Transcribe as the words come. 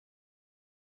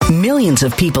Millions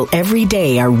of people every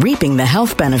day are reaping the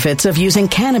health benefits of using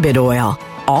cannabis oil,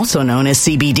 also known as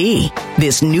CBD.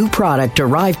 This new product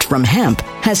derived from hemp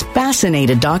has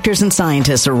fascinated doctors and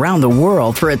scientists around the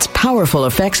world for its powerful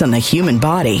effects on the human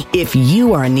body. If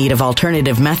you are in need of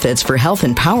alternative methods for health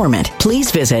empowerment, please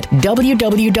visit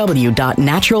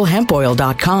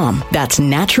www.naturalhempoil.com. That's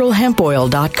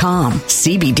naturalhempoil.com.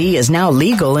 CBD is now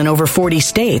legal in over 40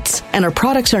 states, and our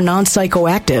products are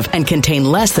non-psychoactive and contain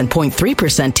less than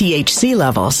 0.3% THC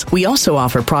levels. We also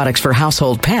offer products for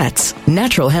household pets.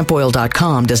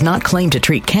 Naturalhempoil.com does not claim to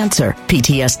treat cancer,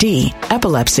 PTSD,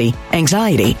 epilepsy,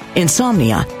 anxiety,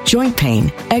 insomnia, joint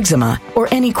pain, eczema, or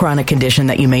any chronic condition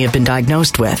that you may have been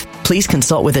diagnosed with. Please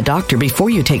consult with a doctor before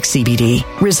you take CBD.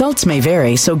 Results may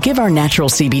vary, so give our natural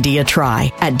CBD a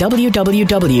try at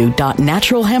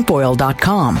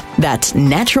www.naturalhempoil.com. That's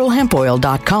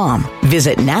naturalhempoil.com.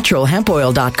 Visit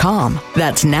naturalhempoil.com.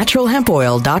 That's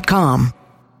naturalhempoil.com.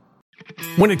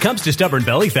 When it comes to stubborn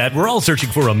belly fat, we're all searching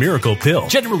for a miracle pill.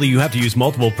 Generally, you have to use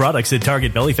multiple products that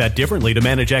target belly fat differently to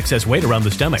manage excess weight around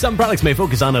the stomach. Some products may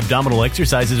focus on abdominal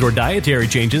exercises or dietary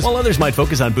changes, while others might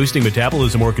focus on boosting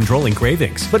metabolism or controlling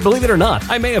cravings. But believe it or not,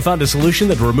 I may have found a solution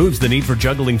that removes the need for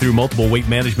juggling through multiple weight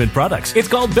management products. It's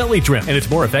called Belly Trim, and it's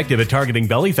more effective at targeting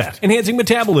belly fat, enhancing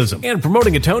metabolism, and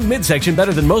promoting a toned midsection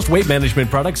better than most weight management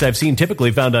products I've seen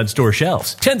typically found on store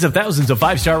shelves. Tens of thousands of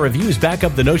 5-star reviews back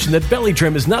up the notion that Belly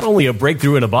Trim is not only a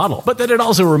breakthrough in a bottle, but that it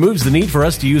also removes the need for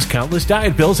us to use countless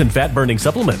diet pills and fat-burning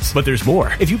supplements. But there's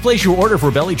more. If you place your order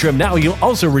for Belly Trim now, you'll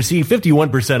also receive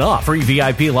 51% off, free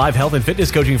VIP live health and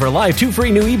fitness coaching for life, 2 free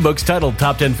new ebooks titled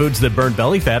Top 10 Foods That Burn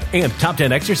Belly Fat and Top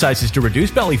 10 Exercises to Reduce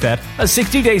Belly Fat, a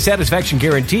 60-day satisfaction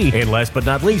guarantee, and last but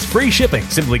not least, free shipping.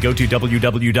 Simply go to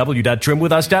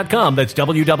www.trimwithus.com. That's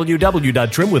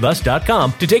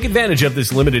www.trimwithus.com to take advantage of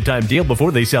this limited time deal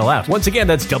before they sell out. Once again,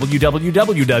 that's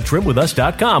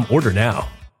www.trimwithus.com. Order now.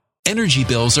 Energy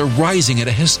bills are rising at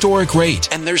a historic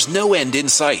rate, and there's no end in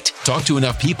sight. Talk to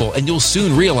enough people, and you'll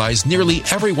soon realize nearly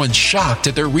everyone's shocked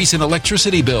at their recent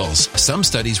electricity bills. Some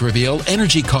studies reveal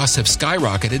energy costs have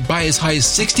skyrocketed by as high as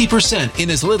 60%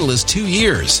 in as little as 2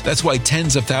 years. That's why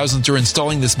tens of thousands are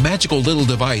installing this magical little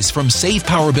device from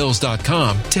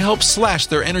SavePowerBills.com to help slash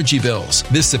their energy bills.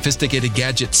 This sophisticated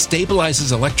gadget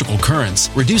stabilizes electrical currents,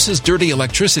 reduces dirty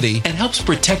electricity, and helps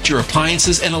protect your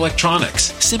appliances and electronics.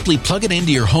 Simply plug it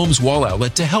into your home's wall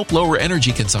outlet to help lower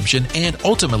energy consumption and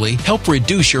ultimately help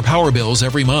reduce your power bills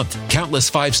every month.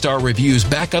 Countless 5-star reviews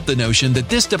back up the notion that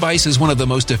this device is one of the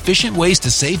most efficient ways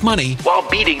to save money while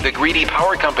beating the greedy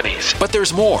power companies. But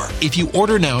there's more. If you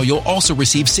order now, you'll also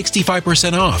receive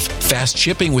 65% off, fast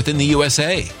shipping within the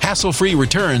USA, hassle-free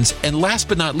returns, and last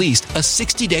but not least, a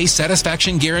 60-day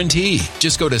satisfaction guarantee.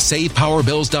 Just go to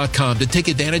SavePowerBills.com to take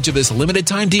advantage of this limited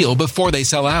time deal before they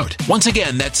sell out. Once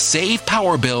again, that's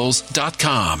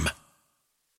SavePowerBills.com.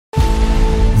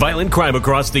 Violent crime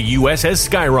across the U.S. has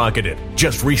skyrocketed.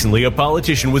 Just recently, a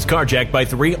politician was carjacked by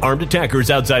 3 armed attackers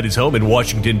outside his home in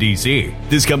Washington, D.C.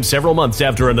 This comes several months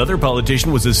after another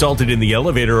politician was assaulted in the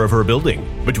elevator of her building.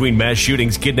 Between mass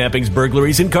shootings, kidnappings,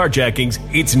 burglaries, and carjackings,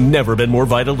 it's never been more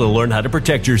vital to learn how to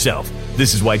protect yourself.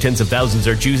 This is why tens of thousands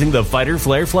are choosing the Fighter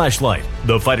Flare flashlight.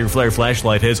 The Fighter Flare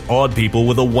flashlight has awed people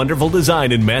with a wonderful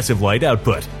design and massive light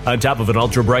output. On top of an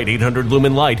ultra-bright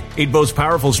 800-lumen light, it boasts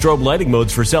powerful strobe lighting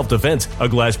modes for self-defense, a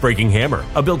glass-breaking hammer,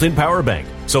 a built-in power bank,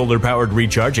 solar-powered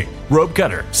recharging, rope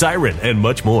cutter, siren, and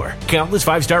much more. Countless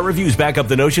 5-star reviews back up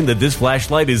the notion that this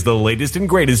flashlight is the latest and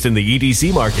greatest in the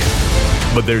EDC market.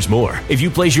 But there's more. If you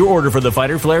place your order for the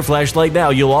Fighter Flare flashlight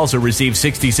now, you'll also receive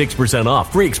 66%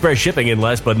 off, free express shipping, and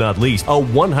last but not least, a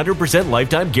 100%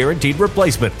 lifetime guaranteed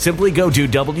replacement. Simply go to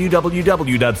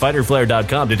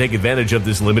www.fighterflare.com to take advantage of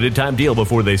this limited time deal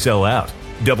before they sell out.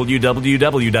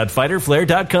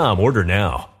 www.fighterflare.com. Order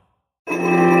now.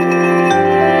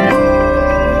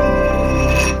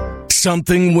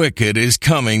 Something wicked is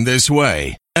coming this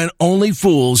way, and only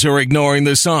fools are ignoring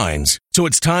the signs. So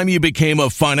it's time you became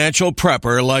a financial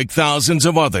prepper like thousands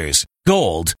of others.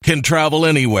 Gold can travel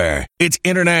anywhere. It's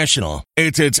international.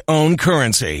 It's its own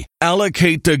currency.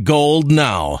 Allocate to gold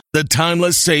now, the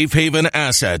timeless safe haven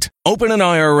asset. Open an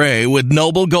IRA with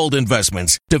Noble Gold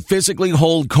Investments to physically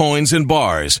hold coins and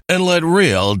bars and let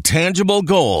real, tangible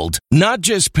gold, not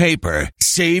just paper,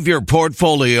 Save your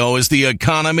portfolio as the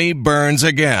economy burns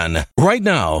again. Right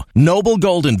now, Noble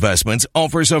Gold Investments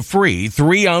offers a free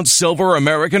 3-ounce silver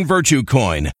American Virtue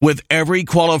coin with every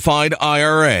qualified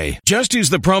IRA. Just use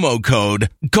the promo code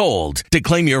GOLD to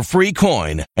claim your free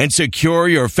coin and secure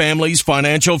your family's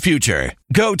financial future.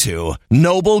 Go to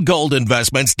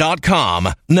noblegoldinvestments.com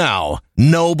now.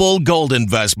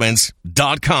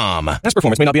 noblegoldinvestments.com. Past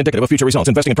performance may not be indicative of future results.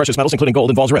 Investing in precious metals, including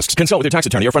gold, involves risks. Consult with your tax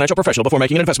attorney or financial professional before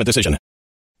making an investment decision.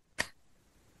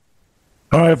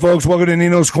 All right, folks, welcome to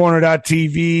Nino's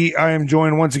Corner.tv. I am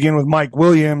joined once again with Mike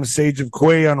Williams, Sage of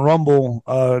Quay on Rumble.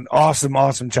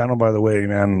 Awesome channel, by the way,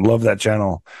 man. Love that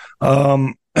channel.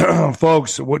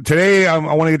 Folks, today I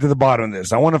want to get to the bottom of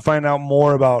this. I want to find out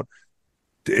more about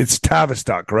it's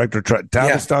Tavistock, correct? Or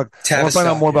Tavistock? Yeah, I want to find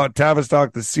out more about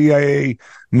Tavistock, the CIA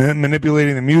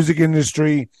manipulating the music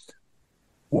industry.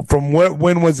 From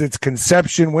when was its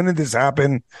conception? When did this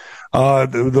happen?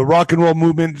 The rock and roll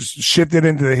movement shifted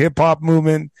into the hip hop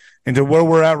movement, into where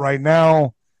we're at right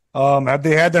now. Have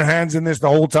they had their hands in this the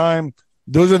whole time?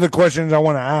 Those are the questions I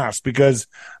want to ask because,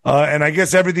 and I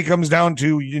guess everything comes down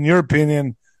to, in your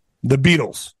opinion, the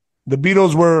Beatles. The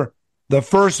Beatles were the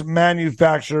first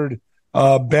manufactured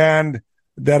band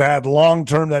that had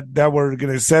long-term, that were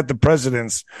going to set the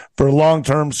precedence for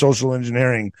long-term social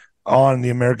engineering on the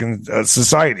American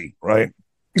society, right?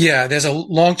 Yeah, there's a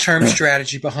long-term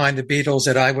strategy behind the Beatles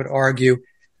that I would argue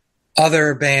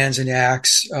other bands and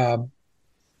acts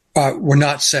were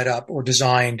not set up or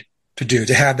designed to do,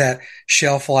 to have that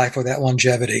shelf life or that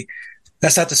longevity.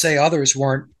 That's not to say others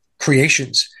weren't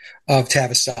creations of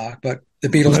Tavistock, but the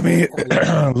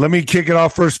Beatles. Let me kick it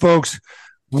off first, folks,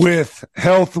 with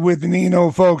Health with Nino,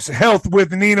 folks. Health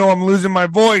with Nino. I'm losing my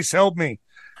voice. Help me.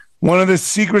 One of the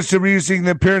secrets to reducing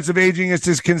the appearance of aging is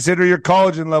to consider your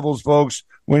collagen levels, folks.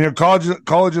 When your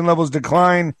collagen levels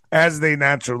decline, as they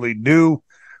naturally do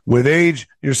with age,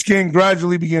 your skin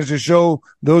gradually begins to show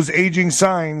those aging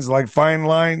signs like fine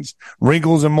lines,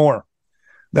 wrinkles, and more.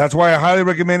 That's why I highly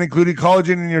recommend including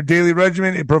collagen in your daily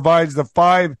regimen. It provides the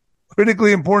 5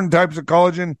 critically important types of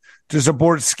collagen to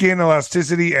support skin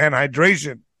elasticity and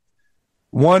hydration.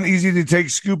 One easy-to-take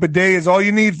scoop a day is all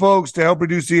you need, folks, to help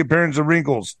reduce the appearance of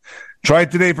wrinkles. Try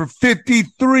it today for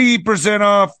 53%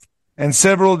 off and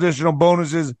several additional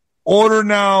bonuses. Order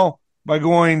now by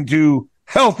going to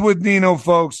Health with Nino,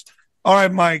 folks. All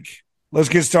right, Mike, let's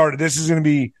get started. This is going to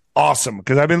be awesome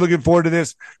because I've been looking forward to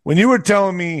this. When you were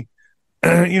telling me,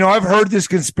 I've heard this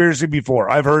conspiracy before.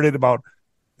 I've heard it about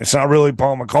it's not really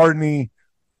Paul McCartney.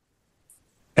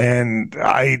 And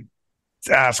I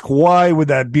ask, why would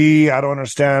that be? I don't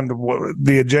understand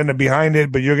the agenda behind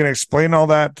it, but you're going to explain all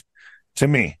that to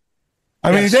me.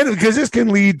 I mean, because this can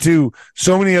lead to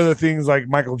so many other things like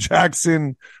Michael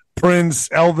Jackson, Prince,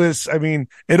 Elvis. I mean,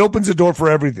 it opens the door for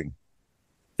everything.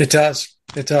 It does.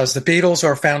 It does. The Beatles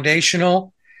are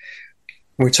foundational.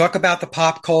 When we talk about the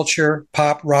pop culture,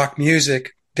 pop rock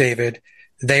music, David,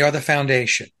 they are the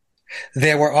foundation.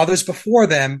 There were others before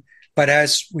them, but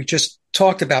as we just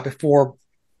talked about before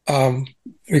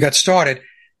we got started,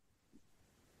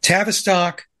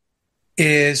 Tavistock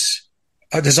is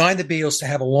designed the Beatles to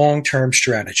have a long-term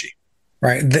strategy,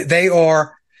 right? They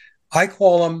are, I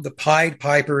call them the Pied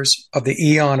Pipers of the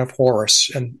Eon of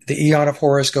Horus. And the Eon of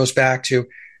Horus goes back to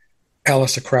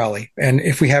Aleister Crowley. And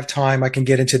if we have time, I can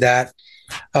get into that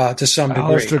to some degree.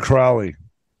 Aleister Crowley.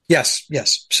 Yes.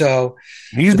 So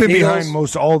he's been behind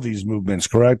most all these movements,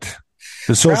 correct?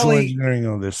 The social engineering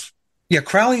of this. Yeah,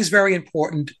 Crowley is very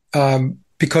important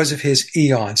because of his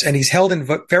eons, and he's held in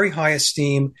very high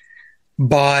esteem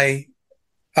by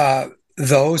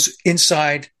those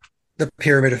inside the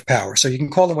pyramid of power. So you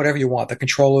can call them whatever you want, the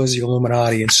controllers, the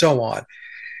Illuminati, and so on.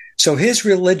 So his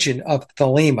religion of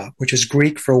Thelema, which is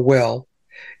Greek for will,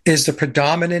 is the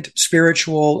predominant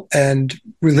spiritual and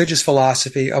religious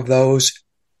philosophy of those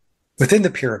within the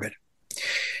pyramid.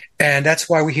 And that's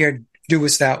why we hear, do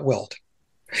as thou wilt.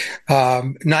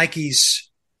 Nike's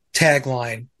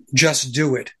tagline, just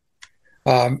do it.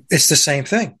 It's the same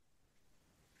thing.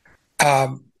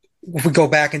 If we go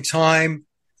back in time,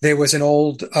 there was an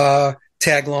old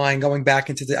tagline going back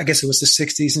into I guess it was the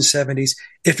 60s and 70s.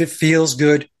 If it feels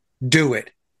good, do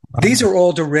it. These are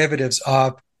all derivatives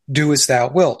of do as thou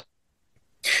wilt.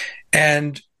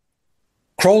 And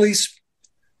Crowley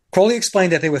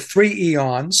explained that there were 3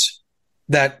 eons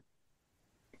that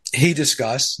he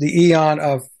discussed: the eon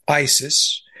of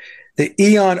Isis, the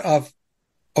eon of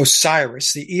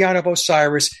Osiris. The eon of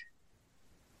Osiris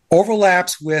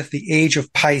overlaps with the age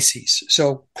of Pisces.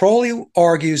 So Crowley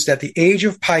argues that the age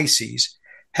of Pisces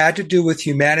had to do with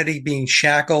humanity being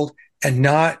shackled and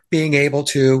not being able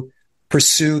to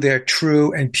pursue their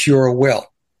true and pure will.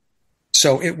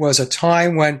 So it was a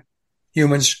time when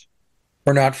humans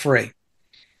were not free.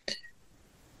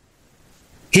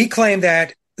 He claimed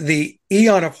that the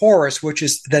Eon of Horus, which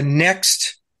is the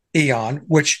next eon,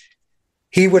 which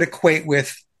he would equate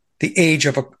with the age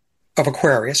of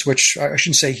Aquarius, which I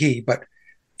shouldn't say he, but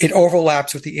it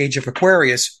overlaps with the age of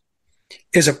Aquarius,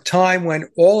 is a time when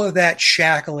all of that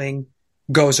shackling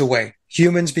goes away.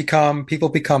 People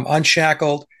become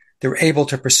unshackled. They're able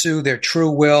to pursue their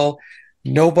true will.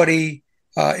 Nobody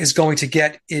is going to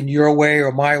get in your way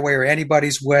or my way or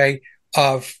anybody's way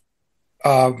of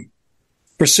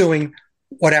pursuing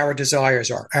what our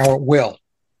desires are. Our will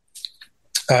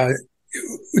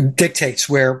dictates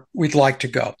where we'd like to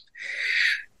go.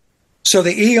 So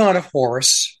the Eon of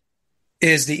Horus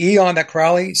is the eon that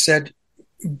Crowley said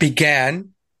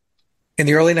began in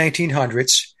the early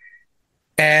 1900s,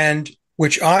 and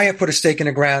which I have put a stake in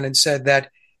the ground and said that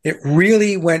it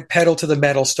really went pedal to the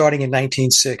metal starting in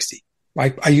 1960. I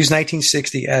use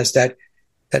 1960 as that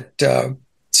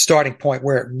starting point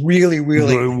where it really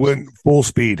went full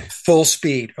speed. Full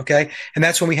speed, okay? And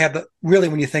that's when we have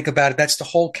when you think about it, that's the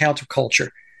whole counterculture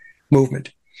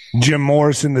movement. Jim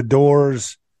Morrison, The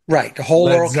Doors. Right, the whole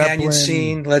Laurel Canyon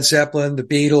scene, Led Zeppelin, the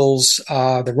Beatles,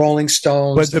 the Rolling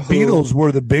Stones. But the Beatles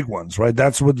were the big ones, right?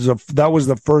 That was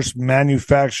the first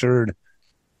manufactured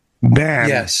band.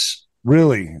 Yes.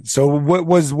 Really? So what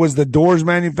was the Doors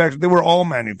manufactured? They were all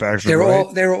manufactured. They were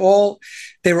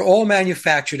all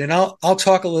manufactured, and I'll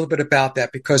talk a little bit about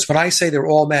that, because when I say they're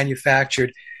all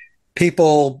manufactured,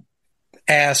 people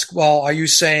ask, well, are you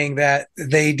saying that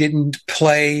they didn't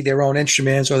play their own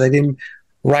instruments or they didn't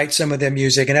write some of their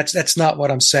music? And that's not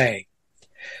what I'm saying.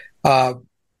 And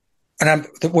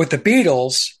with the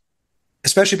Beatles,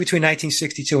 especially between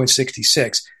 1962 and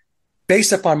 66,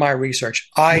 based upon my research,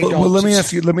 let me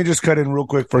ask you. Let me just cut in real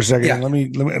quick for a second. Yeah. Let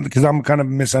me because I'm kind of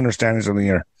misunderstanding something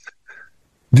here.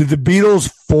 Did the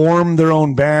Beatles form their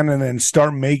own band and then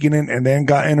start making it and then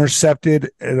got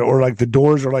intercepted, or like the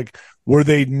Doors, or like were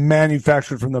they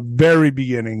manufactured from the very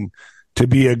beginning to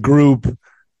be a group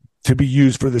to be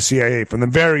used for the CIA from the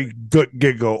very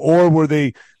get-go, or were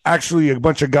they actually a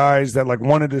bunch of guys that like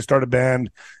wanted to start a band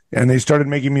and they started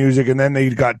making music and then they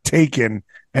got taken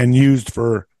and used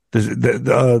for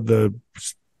the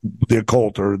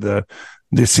occult or the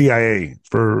CIA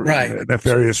for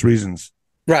nefarious reasons?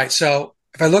 Right. So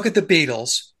if I look at the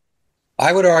Beatles,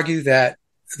 I would argue that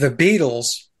the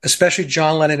Beatles, especially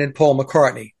John Lennon and Paul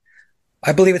McCartney,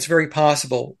 I believe it's very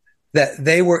possible that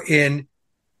they were in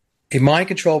a mind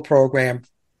control program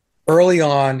early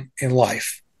on in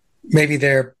life. Maybe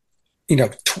they're,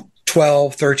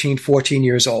 12, 13, 14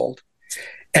 years old.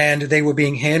 And they were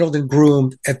being handled and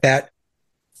groomed at that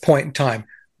point in time.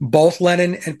 Both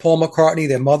Lennon and Paul McCartney,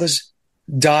 their mothers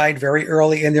died very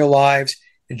early in their lives.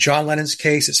 In John Lennon's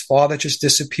case, his father just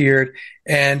disappeared.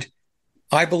 And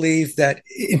I believe that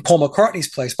in Paul McCartney's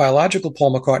place, biological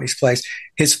Paul McCartney's place,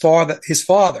 his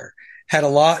father had a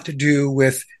lot to do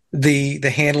with the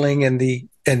handling and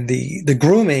the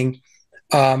grooming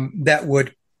that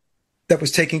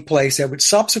was taking place, that would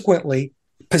subsequently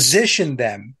position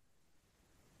them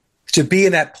to be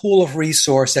in that pool of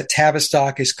resource that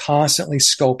Tavistock is constantly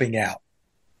scoping out.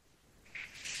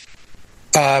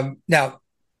 Now,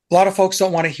 a lot of folks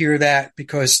don't want to hear that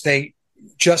because they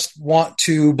just want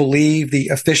to believe the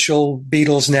official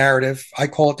Beatles narrative. I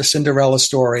call it the Cinderella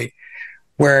story,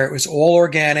 where it was all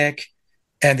organic.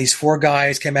 And these four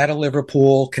guys came out of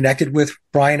Liverpool, connected with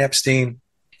Brian Epstein,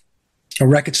 a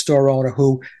record store owner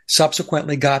who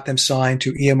subsequently got them signed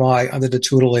to EMI under the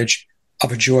tutelage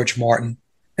of a George Martin,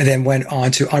 and then went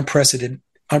on to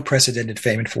unprecedented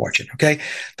fame and fortune. Okay.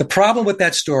 The problem with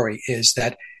that story is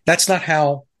that that's not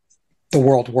how the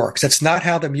world works. That's not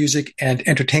how the music and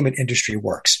entertainment industry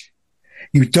works.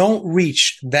 You don't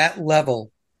reach that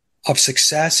level of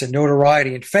success and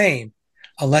notoriety and fame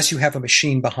unless you have a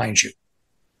machine behind you.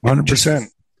 100%.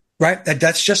 Right?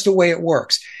 That's just the way it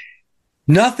works.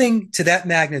 Nothing to that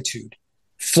magnitude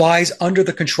flies under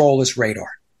the controller's radar.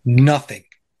 Nothing.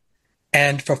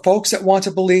 And for folks that want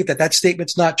to believe that that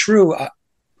statement's not true,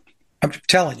 I'm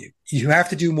telling you, you have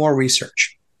to do more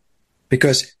research,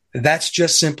 because that's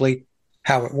just simply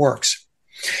how it works.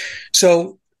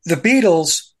 So the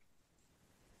Beatles,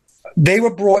 they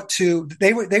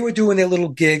were doing their little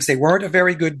gigs. They weren't a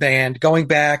very good band going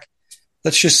back,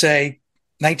 let's just say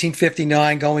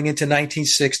 1959 going into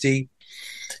 1960.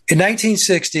 In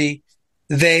 1960,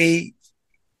 they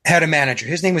had a manager.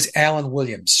 His name was Alan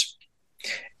Williams.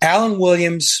 Alan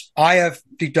Williams, I have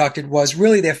deducted, was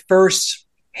really their first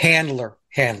handler.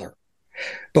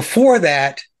 Before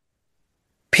that,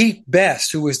 Pete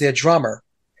Best, who was their drummer,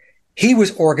 he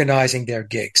was organizing their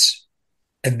gigs.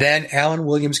 And then Alan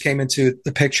Williams came into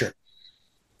the picture.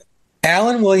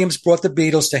 Alan Williams brought the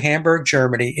Beatles to Hamburg,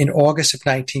 Germany in August of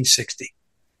 1960.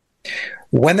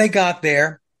 When they got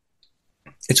there,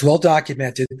 it's well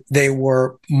documented, they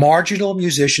were marginal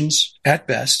musicians at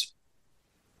best.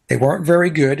 They weren't very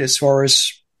good as far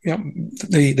as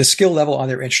the skill level on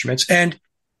their instruments, and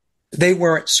they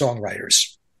weren't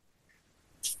songwriters.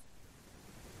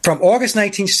 From August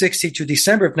 1960 to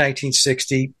December of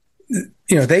 1960,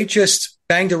 they just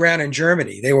banged around in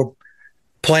Germany. They were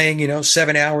playing,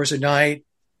 7 hours a night,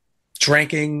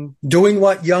 drinking, doing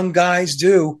what young guys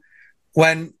do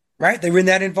when, right, they were in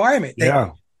that environment.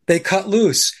 They cut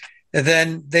loose. And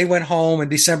then they went home in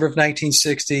December of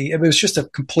 1960. It was just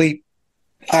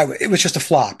it was just a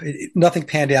flop. Nothing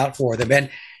panned out for them. And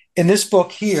in this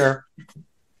book here,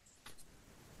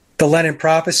 The Lennon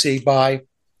Prophecy by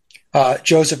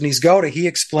Joseph Niezgoda, he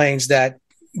explains that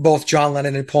both John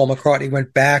Lennon and Paul McCartney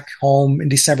went back home in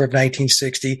December of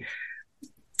 1960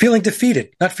 feeling defeated,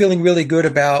 not feeling really good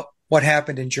about what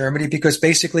happened in Germany, because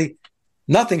basically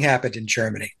nothing happened in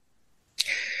Germany.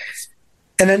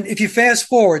 And then if you fast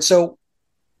forward, so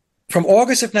from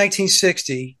August of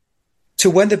 1960 to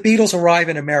when the Beatles arrive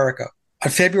in America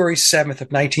on February 7th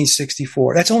of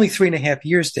 1964, that's only 3.5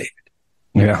 years, David.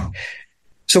 Yeah.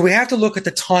 So we have to look at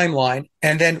the timeline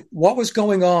and then what was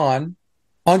going on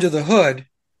under the hood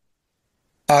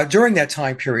during that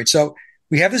time period. So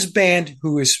we have this band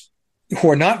who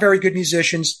are not very good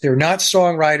musicians. They're not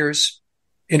songwriters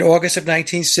in August of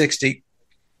 1960.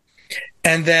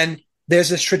 And then there's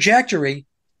this trajectory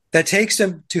that takes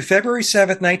them to February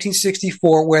 7th,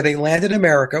 1964, where they land in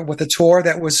America with a tour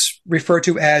that was referred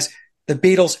to as the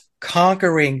Beatles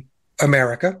Conquering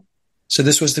America. So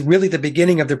this was really the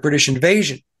beginning of the British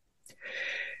invasion.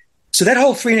 So that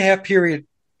whole 3.5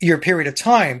 year period of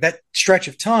time, that stretch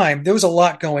of time, there was a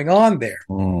lot going on there.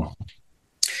 Mm.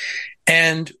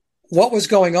 And what was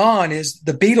going on is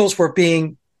the Beatles were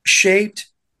being shaped,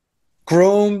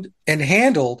 groomed, and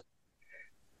handled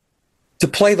to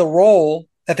play the role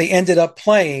that they ended up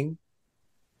playing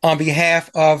on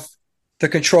behalf of the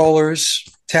controllers.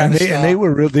 And they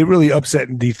really upset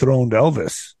and dethroned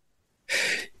Elvis.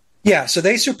 Yeah, so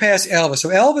they surpassed Elvis. So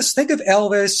Elvis, think of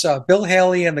Elvis, Bill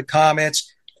Haley and the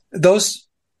Comets, those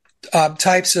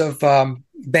types of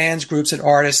bands, groups, and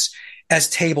artists as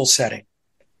table setting.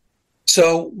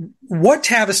 So what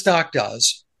Tavistock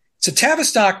does, so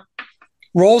Tavistock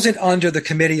rolls it under the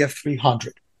Committee of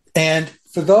 300. And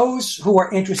for those who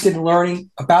are interested in learning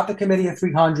about the Committee of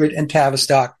 300 and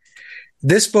Tavistock,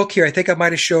 this book here, I think I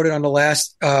might have showed it on the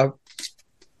last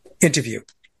interview,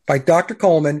 by Dr.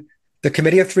 Coleman, The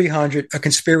Committee of 300, A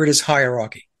Conspirator's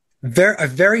Hierarchy. A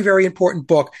very, very important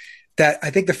book that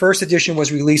I think the first edition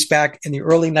was released back in the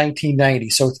early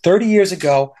 1990s. So 30 years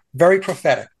ago, very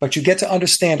prophetic, but you get to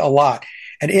understand a lot.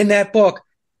 And in that book,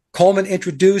 Coleman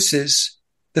introduces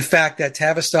the fact that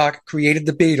Tavistock created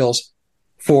the Beatles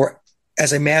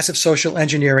as a massive social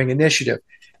engineering initiative.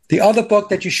 The other book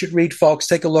that you should read, folks,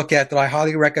 take a look at that I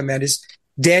highly recommend is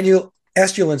Daniel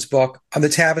Estulin's book on the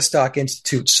Tavistock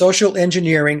Institute, Social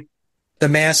Engineering the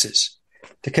Masses.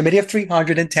 The Committee of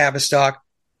 300 and Tavistock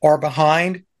are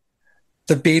behind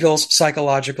the Beatles'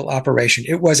 psychological operation.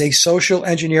 It was a social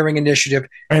engineering initiative.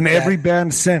 And every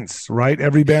band since, right?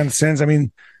 Every band since, I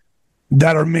mean,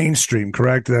 that are mainstream,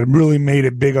 correct? That really made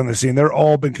it big on the scene. They're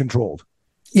all been controlled.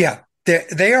 Yeah,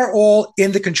 they are all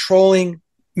in the controlling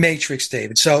matrix,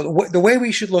 David. So the way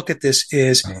we should look at this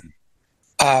is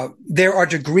there are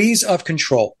degrees of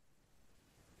control.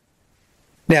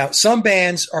 Now, some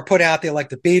bands are put out there like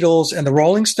the Beatles and the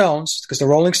Rolling Stones, because the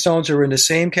Rolling Stones are in the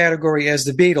same category as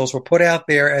the Beatles, were put out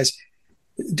there as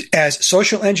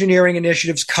social engineering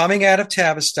initiatives coming out of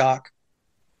Tavistock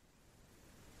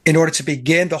in order to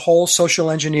begin the whole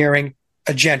social engineering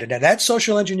agenda. Now, that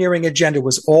social engineering agenda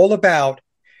was all about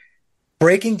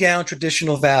breaking down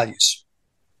traditional values,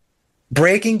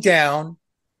 breaking down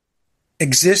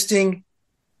existing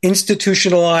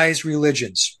institutionalized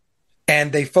religions.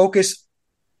 And the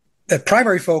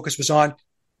primary focus was on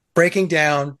breaking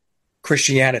down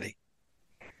Christianity.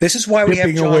 This is why we have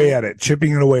chipping away at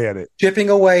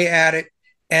it.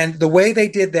 And the way they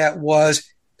did that was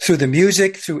through the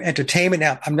music, through entertainment.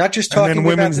 Now, I'm not just talking about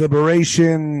women's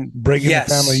liberation, breaking the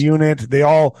family unit. They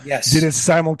all did it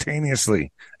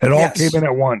simultaneously. It all came in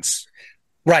at once.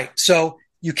 Right. So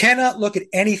you cannot look at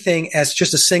anything as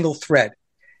just a single thread.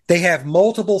 They have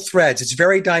multiple threads. It's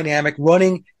very dynamic,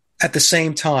 running at the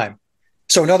same time.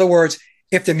 So in other words,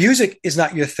 if the music is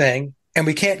not your thing and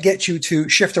we can't get you to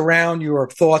shift around your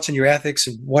thoughts and your ethics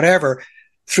and whatever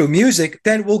through music,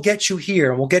 then we'll get you here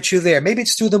and we'll get you there. Maybe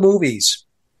it's through the movies.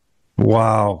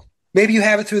 Wow. Maybe you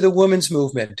have it through the women's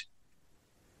movement.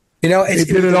 You know, they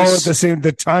did it all at the same.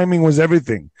 The timing was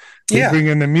everything. They bring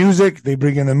in the music, they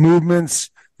bring in the movements,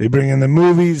 they bring in the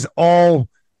movies, all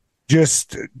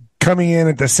just coming in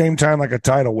at the same time like a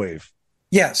tidal wave.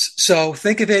 Yes. So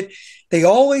think of it. They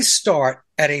always start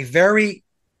at a very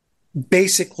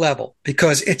basic level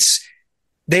because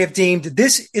they have deemed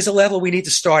this is a level we need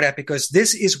to start at because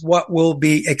this is what will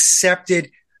be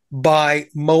accepted by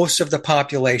most of the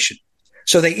population.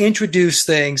 So they introduce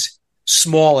things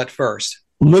small at first.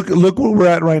 Look where we're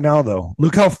at right now, though.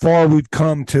 Look how far we've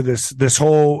come to this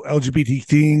whole LGBT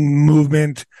thing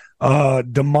movement,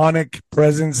 demonic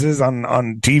presences on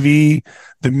TV.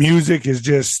 The music is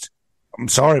just, I'm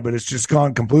sorry, but it's just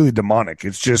gone completely demonic.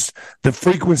 It's just, the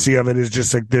frequency of it is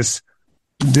just like this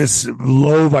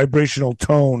low vibrational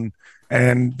tone,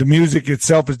 and the music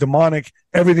itself is demonic.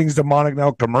 Everything's demonic now.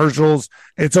 Commercials.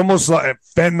 It's almost like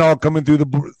fentanyl coming through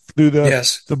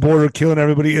the border, killing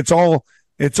everybody.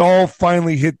 It's all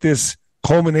finally hit this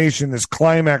culmination, this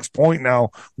climax point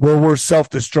now where we're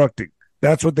self-destructing.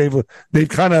 That's what they've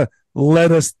kind of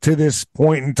led us to this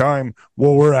point in time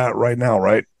where we're at right now,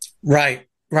 right? Right.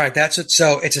 That's it.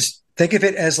 So think of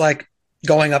it as like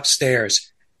going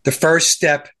upstairs. The first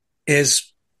step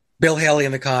is Bill Haley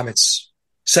and the Comets.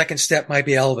 Second step might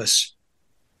be Elvis.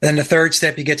 Then the third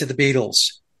step, you get to the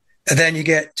Beatles. And then you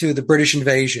get to the British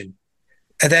invasion.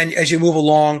 And then as you move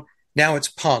along, now it's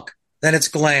punk. Then it's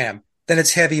glam. Then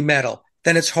it's heavy metal.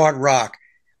 Then it's hard rock.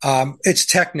 It's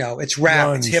techno. It's rap.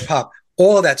 Grunge. It's hip hop.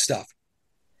 All of that stuff.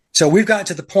 So we've gotten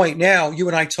to the point now, you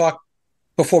and I talked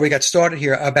before we got started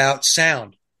here about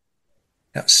sound.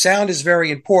 Now, sound is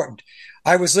very important.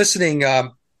 I was listening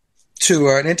to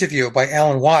an interview by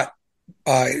Alan Watt.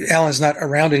 Alan's not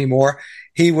around anymore.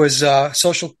 He was did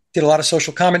a lot of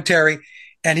social commentary,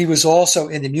 and he was also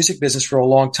in the music business for a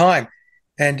long time.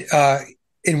 And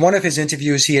in one of his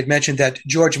interviews, he had mentioned that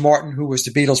George Martin, who was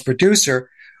the Beatles' producer,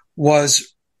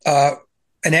 was an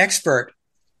expert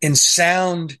in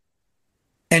sound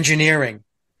engineering.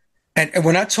 And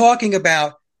we're not talking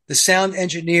about the sound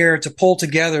engineer to pull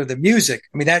together the music.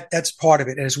 I mean, that's part of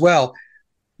it as well,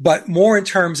 but more in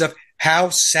terms of how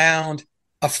sound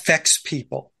affects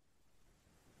people,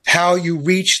 how you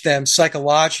reach them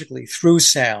psychologically through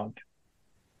sound.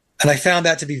 And I found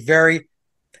that to be very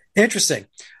interesting.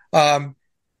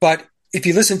 But if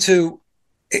you listen to,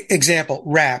 example,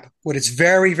 rap, with its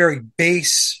very, very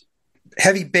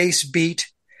heavy bass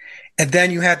beat, and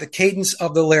then you have the cadence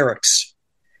of the lyrics,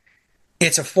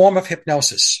 it's a form of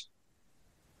hypnosis.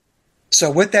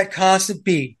 So with that constant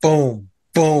beat, boom,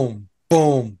 boom,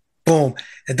 boom, boom,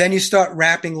 and then you start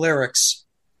rapping lyrics,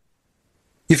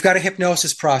 you've got a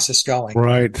hypnosis process going.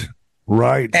 Right.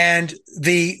 And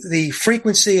the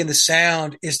frequency and the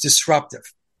sound is disruptive.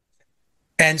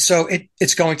 And so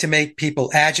it's going to make people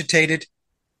agitated.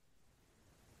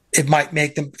 It might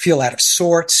make them feel out of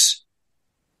sorts.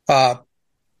 They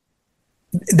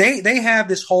have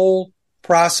this whole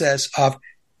process of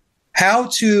how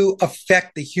to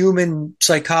affect the human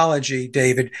psychology,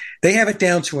 David. They have it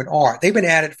down to an art. They've been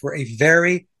at it for a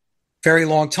very, very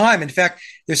long time. In fact,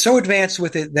 they're so advanced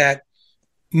with it that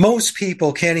most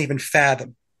people can't even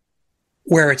fathom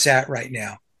where it's at right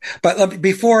now. But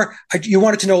before, you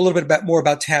wanted to know a little bit more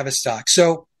about Tavistock.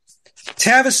 So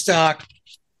Tavistock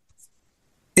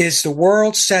is the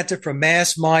World Center for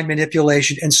Mass Mind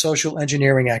Manipulation and Social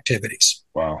Engineering Activities.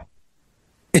 Wow.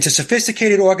 It's a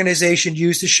sophisticated organization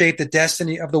used to shape the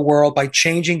destiny of the world by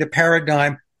changing the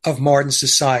paradigm of modern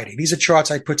society. These are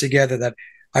charts I put together that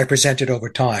I presented over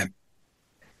time.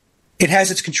 It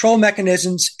has its control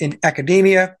mechanisms in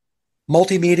academia,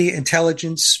 multimedia,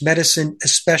 intelligence, medicine,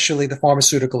 especially the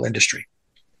pharmaceutical industry.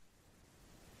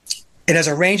 It has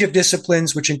a range of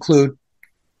disciplines which include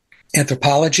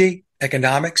anthropology,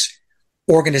 economics,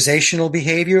 organizational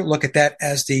behavior, look at that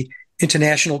as the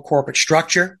international corporate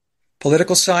structure,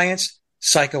 political science,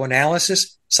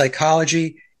 psychoanalysis,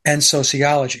 psychology, and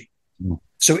sociology.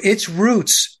 So its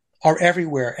roots are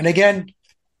everywhere. And again,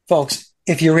 folks,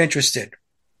 if you're interested,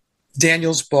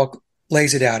 Daniel's book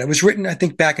lays it out. It was written, I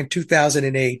think, back in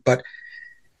 2008, but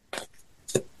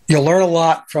you'll learn a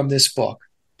lot from this book,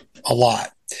 a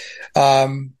lot.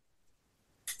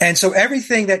 And so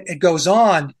everything that it goes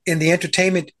on in the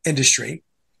entertainment industry,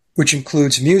 which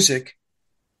includes music,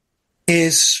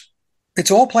 it's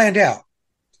all planned out.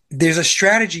 There's a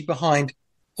strategy behind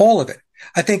all of it.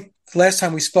 I think last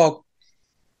time we spoke,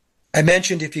 I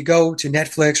mentioned if you go to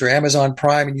Netflix or Amazon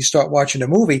Prime and you start watching a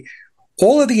movie,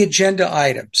 all of the agenda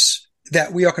items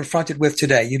that we are confronted with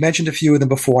today? You mentioned a few of them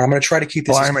before. I'm going to try to keep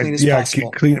this as clean as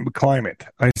possible. Climate.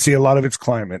 I see a lot of it's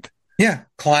climate. Yeah,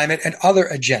 climate and other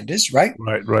agendas, right?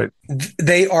 Right.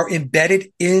 They are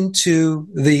embedded into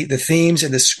the themes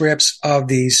and the scripts of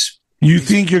these. You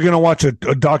think you're going to watch a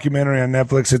documentary on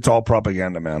Netflix? It's all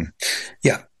propaganda, man.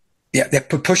 Yeah. They're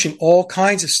pushing all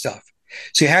kinds of stuff.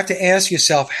 So you have to ask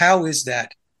yourself, how is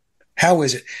that? How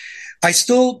is it? I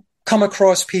still come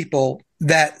across people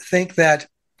that think that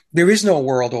there is no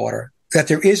world order, that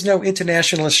there is no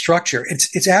internationalist structure.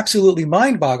 It's absolutely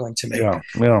mind-boggling to me.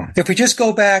 Yeah. If we just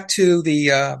go back to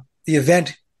the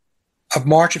event of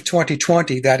March of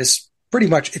 2020, that is pretty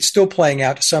much, it's still playing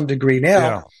out to some degree now.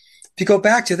 Yeah. If you go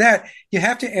back to that, you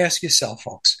have to ask yourself,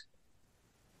 folks,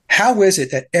 how is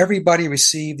it that everybody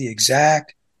received the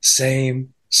exact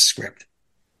same script?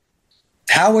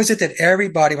 How is it that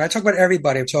everybody, when I talk about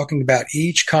everybody, I'm talking about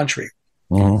each country,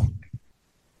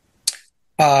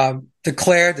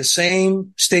 declared the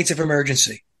same states of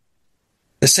emergency,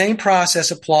 the same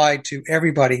process applied to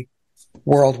everybody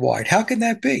worldwide? How can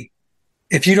that be?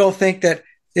 If you don't think that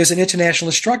there's an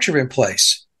international structure in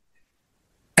place.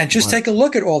 And just take a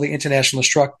look at all the international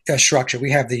structure.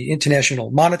 We have the International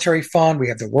Monetary Fund. We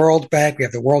have the World Bank. We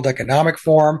have the World Economic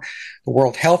Forum, the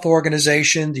World Health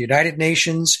Organization, the United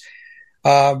Nations.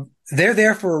 They're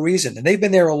there for a reason, and they've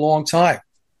been there a long time.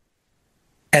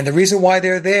 And the reason why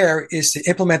they're there is to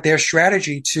implement their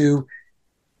strategy to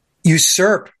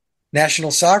usurp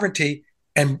national sovereignty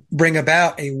and bring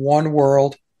about a one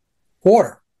world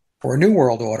order, or a new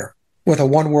world order, with a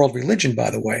one world religion, by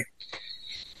the way.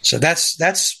 So that's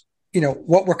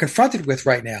what we're confronted with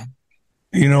right now.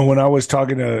 When I was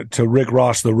talking to Rick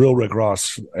Ross, the real Rick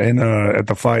Ross, and at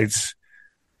the fights,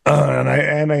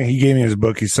 he gave me his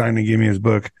book. He signed and gave me his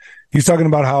book. He's talking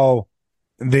about how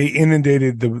they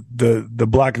inundated the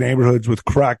black neighborhoods with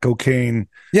crack cocaine.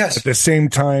 Yes. At the same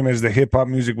time as the hip hop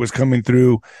music was coming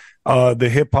through. The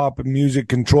hip hop music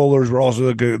controllers were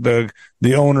also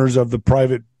the owners of the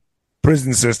private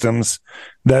prison systems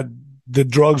that the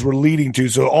drugs were leading to.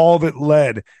 So all of it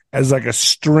led as like a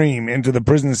stream into the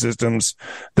prison systems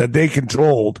that they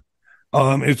controlled.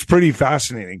 It's pretty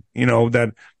fascinating,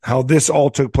 that how this all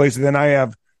took place. And then I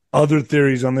have other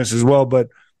theories on this as well, but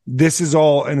this is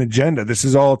all an agenda. This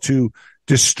is all to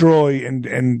destroy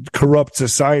and corrupt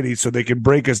society so they can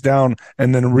break us down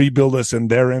and then rebuild us in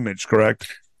their image, correct?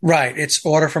 Right. It's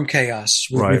order from chaos.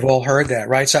 Right. We've all heard that,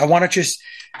 right? So I want to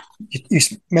you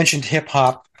mentioned hip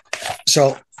hop.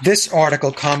 So this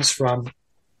article comes from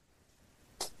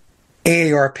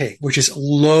AARP, which is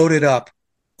loaded up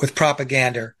with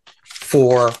propaganda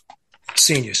for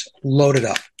seniors, loaded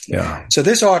up. Yeah. So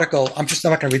this article, I'm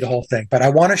not going to read the whole thing, but I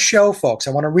want to show folks,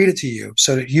 I want to read it to you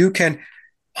so that you can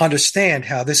understand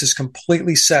how this is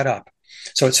completely set up.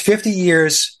 So it's 50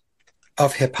 years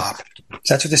of hip hop.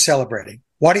 That's what they're celebrating.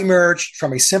 What emerged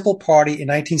from a simple party in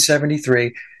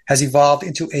 1973 has evolved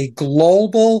into a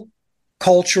global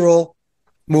cultural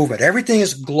movement. Everything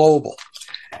is global.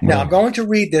 Now, I'm going to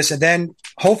read this, and then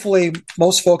hopefully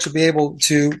most folks will be able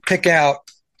to pick out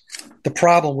the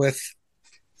problem with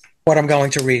what I'm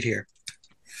going to read here.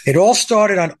 It all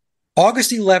started on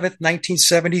August 11th,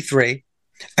 1973.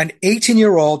 An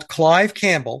 18-year-old Clive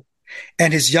Campbell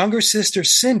and his younger sister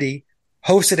Cindy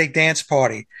hosted a dance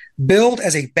party billed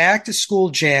as a back-to-school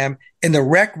jam in the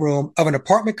rec room of an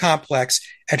apartment complex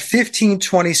at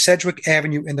 1520 Sedgwick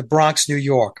Avenue in the Bronx, New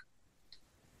York.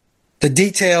 The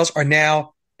details are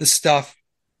now the stuff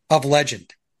of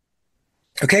legend.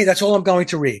 Okay, that's all I'm going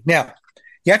to read. Now,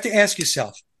 you have to ask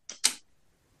yourself,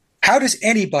 how does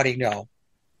anybody know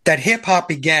that hip-hop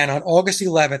began on August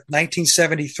 11th,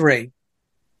 1973,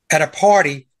 at a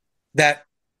party that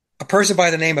a person by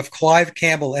the name of Clive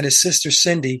Campbell and his sister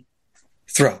Cindy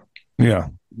threw? Yeah,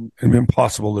 it'd be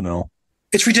impossible to know.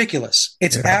 It's ridiculous.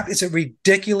 It's a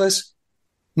ridiculous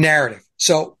narrative.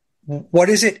 So what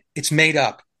is it? It's made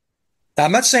up. Now,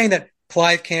 I'm not saying that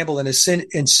Clive Campbell and his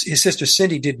sister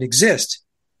Cindy didn't exist,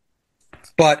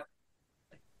 but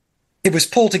it was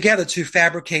pulled together to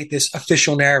fabricate this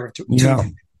official narrative,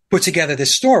 to put together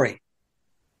this story.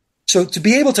 So to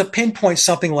be able to pinpoint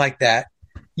something like that,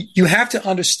 you have to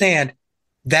understand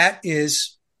that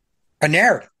is a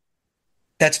narrative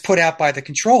that's put out by the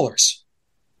controllers,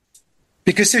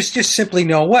 because there's just simply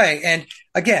no way. And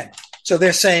again, so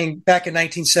they're saying back in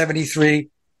 1973,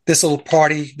 this little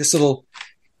party, this little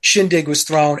shindig was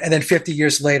thrown, and then 50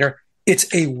 years later,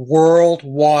 it's a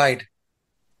worldwide,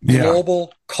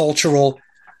 global cultural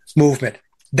movement.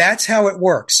 That's how it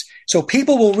works. So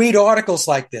people will read articles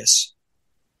like this,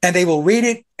 and they will read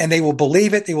it, and they will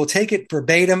believe it. They will take it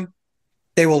verbatim.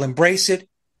 They will embrace it.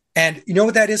 And you know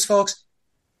what that is, folks?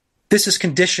 This is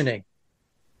conditioning.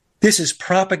 This is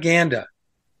propaganda.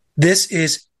 This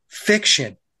is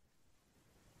fiction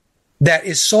that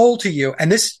is sold to you.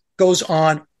 And this goes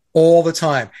on all the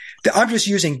time. I'm just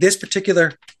using this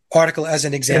particular article as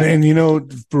an example. And you know,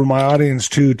 for my audience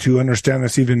too, to understand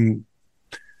this even,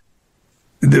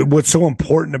 what's so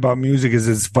important about music is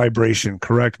its vibration,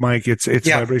 correct, Mike? It's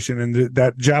vibration. And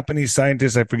that Japanese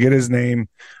scientist, I forget his name,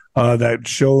 that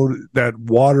showed that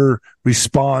water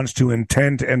responds to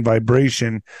intent and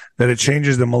vibration, that it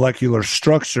changes the molecular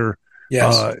structure,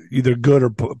 either good or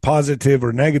positive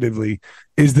or negatively,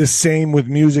 is the same with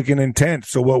music and intent.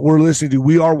 So what we're listening to,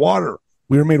 we are water.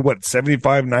 We were made,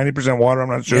 75, 90% water? I'm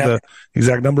not sure the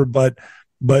exact number, but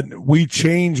we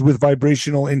change with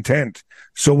vibrational intent.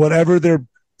 So whatever they're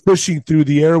pushing through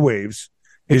the airwaves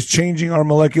is changing our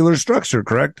molecular structure,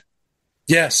 correct?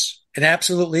 Yes, it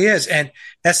absolutely is. And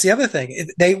that's the other thing.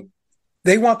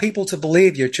 They want people to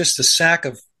believe you're just a sack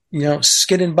of,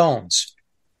 skin and bones.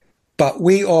 But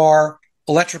we are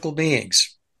electrical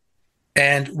beings,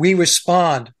 and we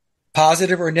respond,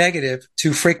 positive or negative,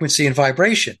 to frequency and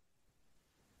vibration.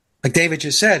 Like David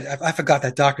just said, I forgot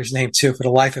that doctor's name too, for the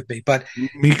life of me. But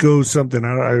Miko something,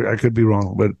 I could be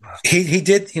wrong, but he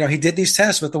did these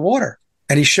tests with the water,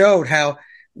 and he showed how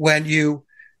when you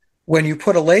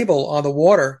put a label on the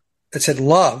water that said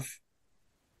love,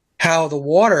 how the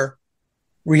water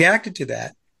reacted to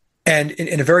that, and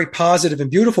in a very positive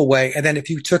and beautiful way. And then if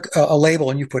you took a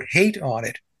label and you put hate on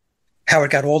it, how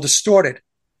it got all distorted,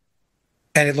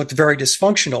 and it looked very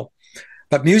dysfunctional.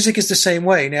 But music is the same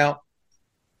way. Now,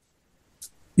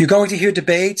 you're going to hear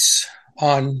debates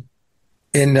in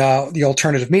the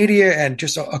alternative media and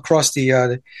just across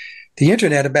the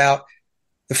internet about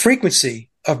the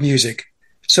frequency of music.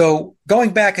 So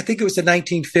going back, I think it was the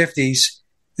 1950s.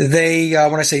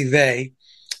 When I say they,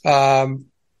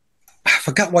 I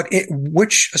forgot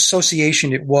which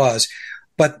association it was,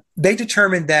 but they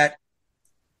determined that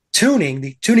tuning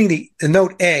the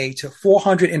note A to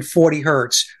 440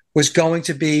 hertz was going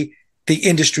to be the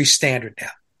industry standard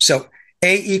now. So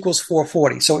A equals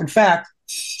 440. So in fact,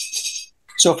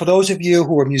 for those of you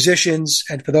who are musicians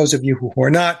and for those of you who are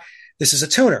not, this is a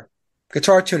tuner,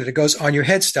 guitar tuner that goes on your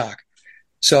headstock.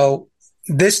 So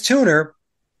this tuner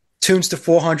tunes to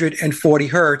 440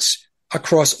 hertz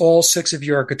across all 6 of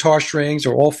your guitar strings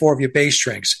or all 4 of your bass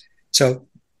strings. So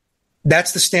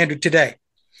that's the standard today.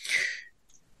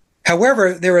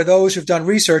 However, there are those who've done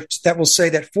research that will say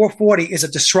that 440 is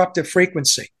a disruptive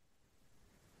frequency.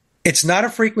 It's not a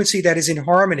frequency that is in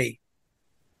harmony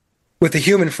with the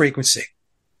human frequency.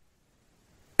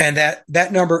 And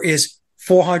that number is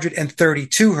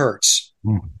 432 hertz,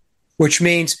 which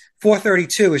means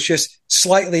 432 is just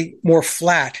slightly more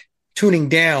flat, tuning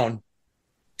down.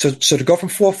 So to go from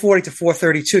 440 to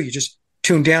 432, you just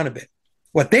tune down a bit.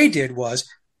 What they did was,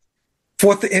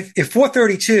 if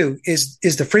 432 is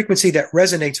the frequency that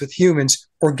resonates with humans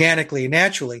organically and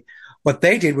naturally, what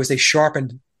they did was they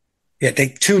sharpened it. They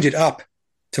tuned it up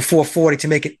to 440 to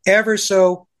make it ever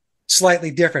so slightly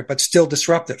different, but still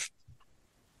disruptive.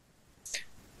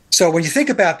 So when you think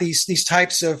about these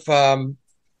types of maneuvers,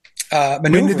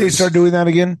 when did they start doing that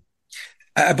again?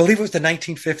 I believe it was the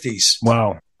 1950s.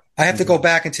 Wow. I have to go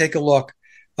back and take a look.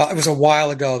 It was a while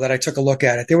ago that I took a look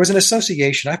at it. There was an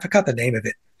association. I forgot the name of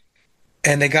it.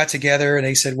 And they got together and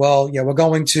they said, well, yeah, we're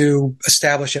going to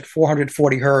establish that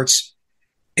 440 hertz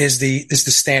is the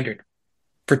standard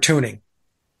for tuning.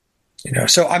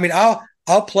 So I mean,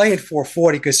 I'll play in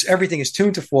 440 because everything is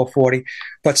tuned to 440.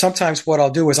 But sometimes what I'll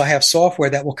do is I have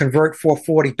software that will convert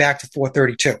 440 back to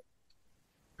 432.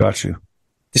 Got you.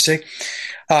 You see?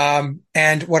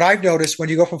 And what I've noticed when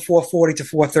you go from 440 to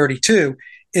 432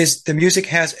 is the music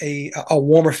has a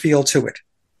warmer feel to it.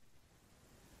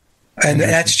 And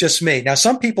that's just me. Now,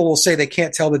 some people will say they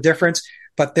can't tell the difference,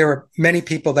 but there are many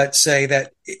people that say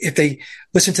that if they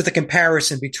listen to the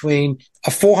comparison between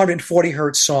a 440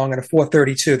 hertz song and a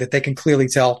 432, that they can clearly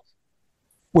tell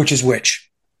which is which.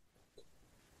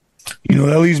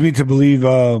 That leads me to believe,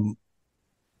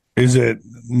 is it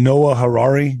Noah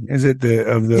Harari? Is it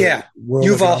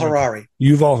Yuval Harari.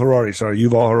 Yuval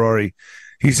Harari.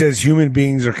 He says human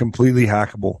beings are completely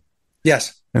hackable.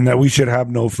 Yes. And that we should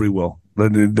have no free will.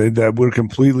 That we're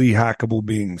completely hackable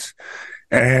beings.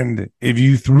 And if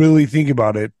you really think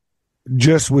about it,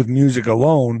 just with music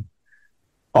alone,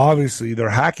 obviously they're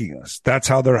hacking us. That's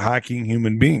how they're hacking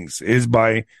human beings, is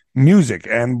by music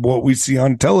and what we see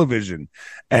on television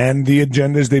and the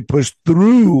agendas they push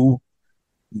through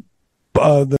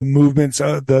the movements,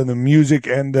 the music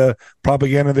and the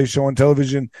propaganda they show on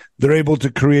television. They're able to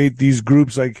create these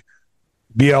groups like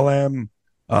BLM,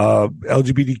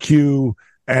 LGBTQ,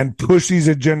 and push these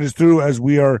agendas through as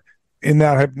we are in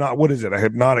that a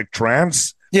hypnotic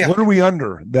trance? Yeah. What are we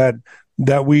under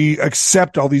that we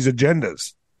accept all these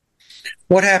agendas?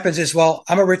 What happens is, well,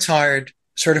 I'm a retired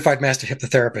certified master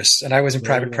hypnotherapist, and I was in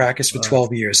private practice for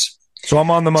 12 years. So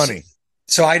I'm on the money.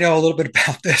 So I know a little bit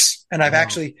about this, and I've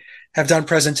actually have done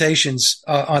presentations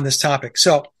on this topic.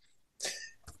 So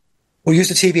we'll use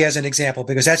the TV as an example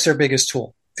because that's their biggest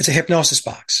tool. It's a hypnosis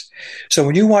box. So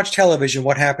when you watch television,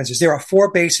 what happens is there are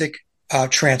 4 basic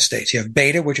trance states. You have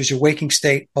beta, which is your waking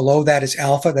state. Below that is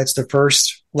alpha. That's the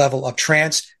first level of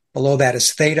trance. Below that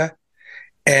is theta.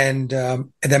 And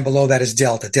then below that is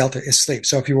delta. Delta is sleep.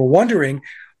 So if you were wondering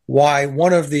why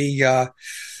one of the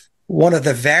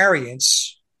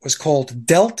variants was called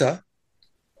delta,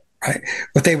 right?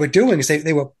 What they were doing is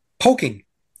they were poking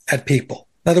at people.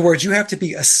 In other words, you have to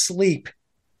be asleep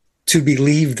to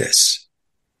believe this.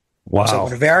 Wow. So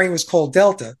when a variant was called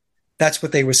delta, that's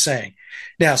what they were saying.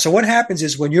 Now, so what happens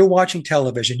is when you're watching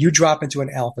television, you drop into an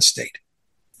alpha state.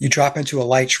 You drop into a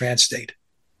light trance state.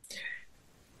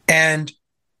 And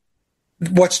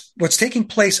what's taking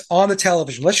place on the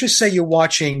television, let's just say you're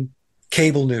watching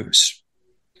cable news.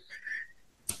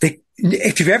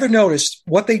 If you've ever noticed,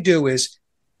 what they do is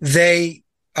they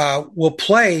will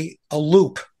play a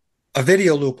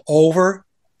video loop over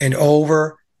and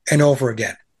over and over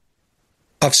again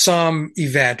of some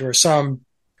event or some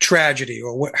tragedy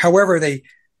or however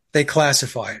they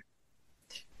classify it.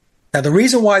 Now, the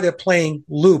reason why they're playing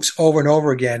loops over and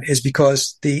over again is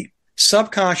because the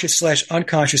subconscious /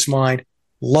 unconscious mind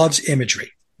loves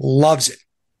imagery, loves it.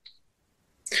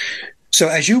 So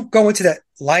as you go into that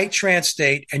light trance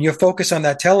state and you're focused on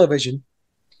that television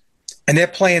and they're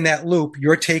playing that loop,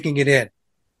 you're taking it in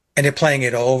and they're playing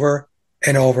it over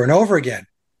and over and over again.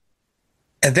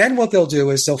 And then what they'll do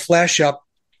is they'll flash up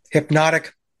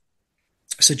hypnotic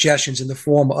suggestions in the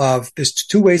form of, there's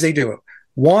 2 ways they do it.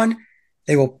 One,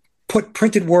 they will put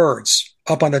printed words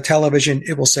up on the television.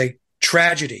 It will say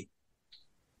tragedy,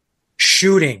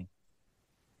 shooting,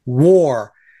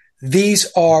 war.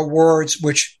 These are words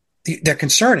which they're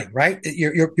concerning, right?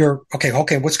 You're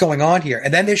okay, what's going on here?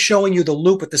 And then they're showing you the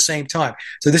loop at the same time.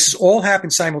 So this is all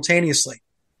happened simultaneously.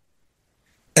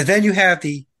 And then you have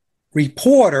the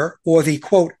reporter or the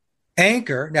quote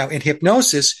anchor. Now in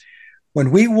hypnosis, when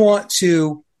we want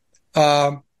to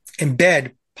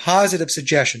embed positive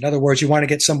suggestion, in other words, you want to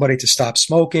get somebody to stop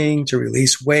smoking, to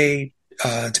release weight,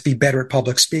 to be better at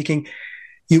public speaking,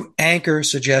 you anchor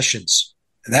suggestions.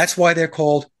 And that's why they're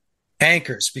called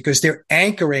anchors, because they're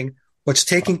anchoring what's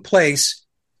taking place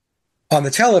on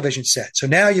the television set. So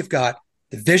now you've got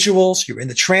the visuals, you're in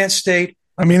the trance state.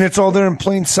 I mean, it's all there in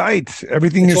plain sight.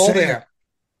 Everything it's you're all saying. there.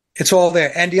 It's all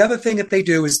there. And the other thing that they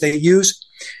do is they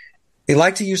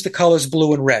like to use the colors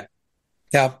blue and red.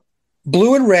 Now,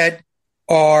 blue and red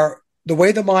are, the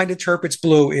way the mind interprets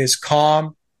blue is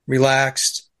calm,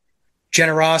 relaxed,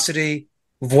 generosity,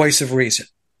 voice of reason.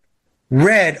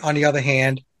 Red, on the other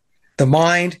hand, the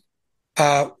mind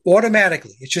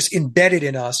automatically, it's just embedded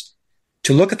in us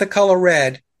to look at the color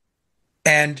red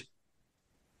and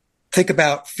think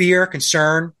about fear,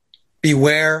 concern,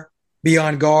 beware, be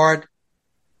on guard,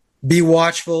 be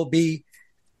watchful, be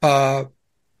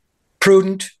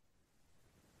prudent.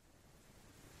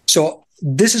 So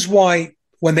this is why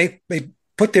when they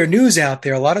put their news out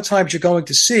there, a lot of times you're going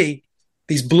to see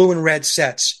these blue and red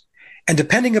sets. And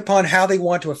depending upon how they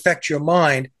want to affect your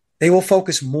mind, they will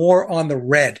focus more on the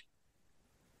red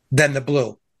than the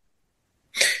blue.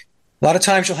 A lot of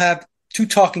times you'll have 2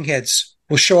 talking heads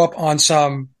will show up on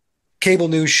some cable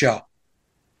news show.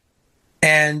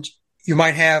 And you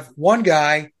might have one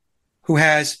guy who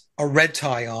has a red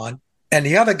tie on and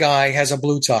the other guy has a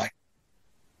blue tie.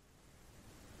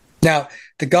 Now,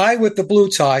 the guy with the blue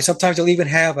tie, sometimes they'll even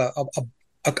have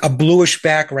a bluish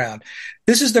background.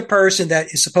 This is the person that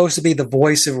is supposed to be the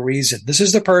voice of reason. This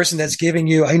is the person that's giving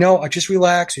you, I know, just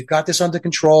relax. We've got this under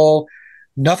control.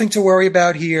 Nothing to worry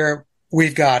about here.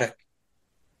 We've got it.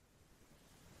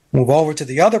 Move over to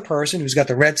the other person who's got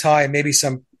the red tie and maybe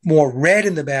some more red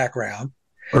in the background.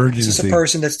 Urgency. This is a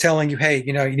person that's telling you, hey,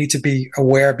 you need to be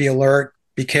aware, be alert,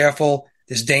 be careful.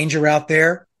 There's danger out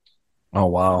there. Oh,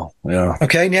 wow. Yeah.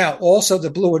 Okay. Now, also the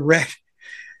blue and red,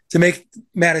 to make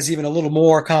matters even a little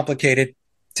more complicated,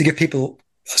 to give people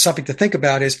something to think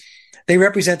about, is they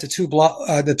represent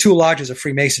the two lodges of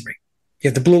Freemasonry. You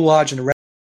have the Blue Lodge and the Red.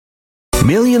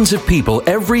 Millions of people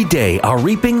every day are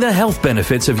reaping the health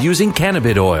benefits of using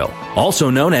cannabis oil, also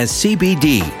known as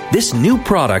CBD. This new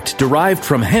product derived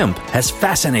from hemp has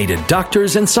fascinated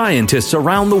doctors and scientists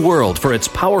around the world for its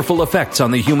powerful effects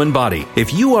on the human body.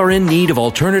 If you are in need of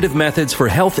alternative methods for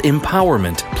health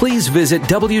empowerment, please visit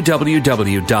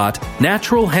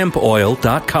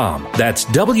www.naturalhempoil.com. That's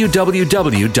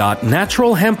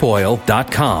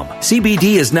www.naturalhempoil.com. CBD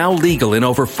is now legal in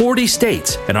over 40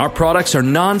 states, and our products are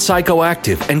non-psychoactive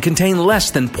and contain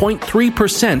less than 0.3%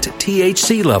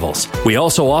 THC levels. We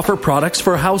also offer products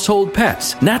for household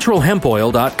pets.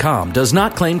 Naturalhempoil.com does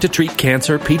not claim to treat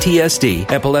cancer, PTSD,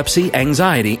 epilepsy,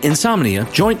 anxiety, insomnia,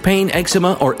 joint pain,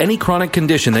 eczema, or any chronic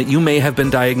condition that you may have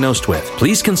been diagnosed with.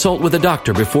 Please consult with a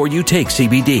doctor before you take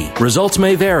CBD. Results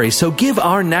may vary, so give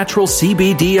our natural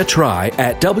CBD a try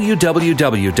at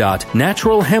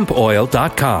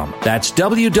www.naturalhempoil.com. That's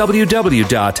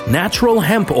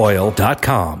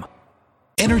www.naturalhempoil.com.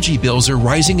 Energy bills are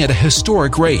rising at a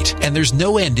historic rate, and there's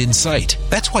no end in sight.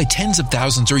 That's why tens of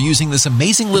thousands are using this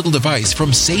amazing little device from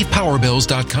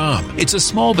SavePowerBills.com. It's a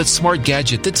small but smart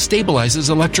gadget that stabilizes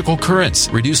electrical currents,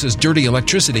 reduces dirty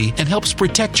electricity, and helps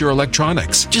protect your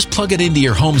electronics. Just plug it into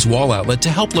your home's wall outlet to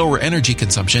help lower energy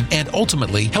consumption and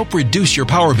ultimately help reduce your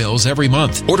power bills every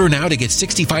month. Order now to get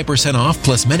 65% off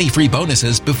plus many free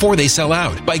bonuses before they sell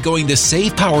out by going to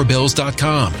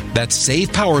SavePowerBills.com. That's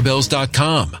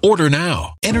SavePowerBills.com. Order now.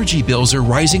 Energy bills are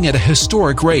rising at a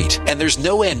historic rate, and there's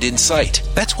no end in sight.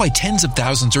 That's why tens of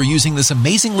thousands are using this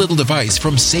amazing little device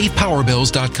from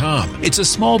SavePowerBills.com. It's a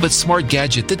small but smart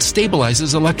gadget that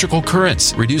stabilizes electrical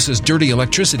currents, reduces dirty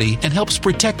electricity, and helps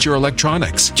protect your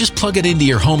electronics. Just plug it into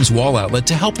your home's wall outlet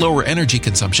to help lower energy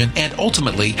consumption and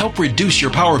ultimately help reduce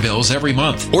your power bills every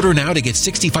month. Order now to get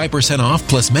 65% off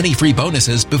plus many free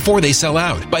bonuses before they sell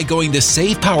out by going to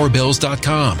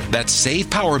SavePowerBills.com. That's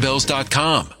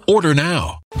SavePowerBills.com. Order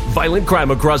now. Violent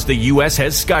crime across the U.S.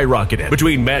 has skyrocketed.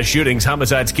 Between mass shootings,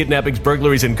 homicides, kidnappings,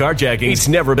 burglaries, and carjackings, it's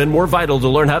never been more vital to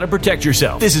learn how to protect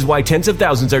yourself. This is why tens of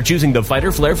thousands are choosing the Fighter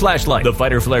Flare flashlight. The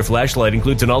Fighter Flare flashlight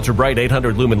includes an ultra-bright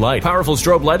 800-lumen light, powerful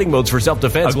strobe lighting modes for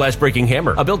self-defense, a glass-breaking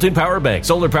hammer, a built-in power bank,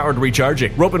 solar-powered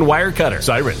recharging, rope and wire cutter,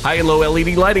 siren, high and low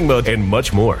LED lighting mode, and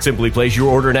much more. Simply place your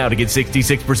order now to get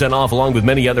 66% off along with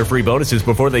many other free bonuses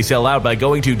before they sell out by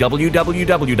going to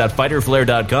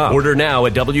www.fighterflare.com. Order now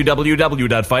at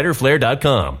www.fighterflare.com.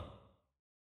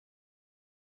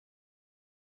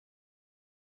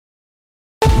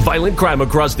 Violent crime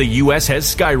across the U.S.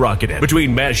 has skyrocketed.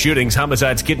 Between mass shootings,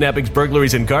 homicides, kidnappings,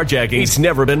 burglaries, and carjackings, it's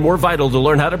never been more vital to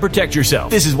learn how to protect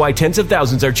yourself. This is why tens of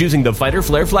thousands are choosing the Fighter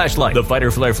Flare flashlight. The Fighter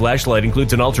Flare flashlight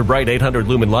includes an ultra-bright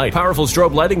 800-lumen light, powerful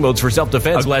strobe lighting modes for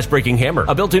self-defense, a glass-breaking hammer,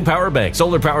 a built-in power bank,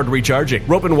 solar-powered recharging,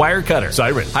 rope and wire cutter,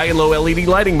 siren, high and low LED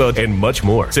lighting mode, and much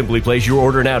more. Simply place your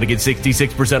order now to get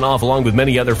 66% off along with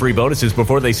many other free bonuses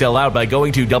before they sell out by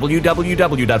going to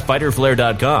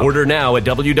www.fighterflare.com. Order now at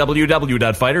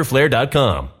www.fighterflare.com.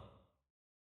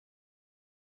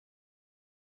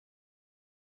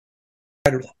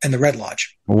 And the Red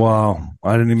Lodge. Wow.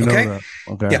 I didn't even know that.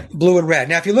 Okay. Yeah, blue and red.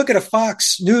 Now, if you look at a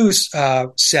Fox News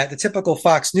set, the typical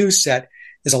Fox News set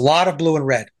is a lot of blue and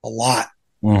red, a lot.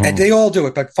 Mm-hmm. And they all do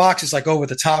it, but Fox is like over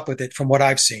the top with it from what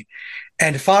I've seen.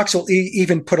 And Fox will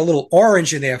even put a little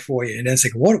orange in there for you. And it's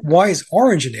like, why is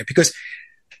orange in there? Because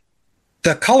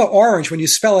the color orange, when you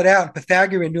spell it out in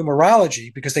Pythagorean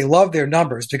numerology, because they love their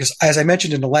numbers, because as I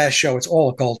mentioned in the last show, it's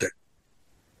all occultic.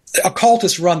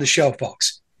 Occultists run the show,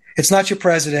 folks. It's not your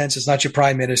presidents. It's not your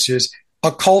prime ministers.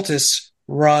 Occultists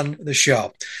run the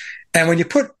show. And when you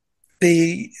put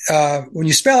when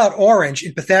you spell out orange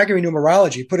in Pythagorean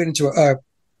numerology, put it into a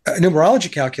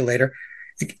numerology calculator,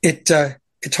 it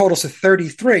totals to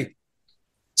 33.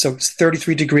 So it's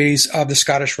 33 degrees of the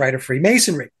Scottish Rite of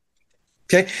Freemasonry.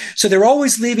 Okay, so they're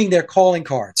always leaving their calling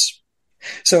cards.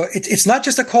 So it's not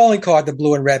just a calling card, the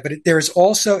blue and red, but there is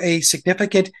also a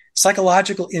significant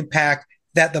psychological impact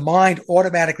that the mind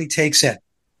automatically takes in.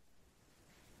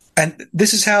 And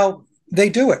this is how they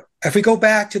do it. If we go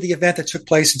back to the event that took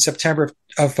place in September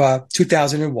of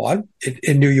 2001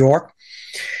 in New York,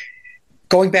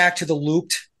 going back to the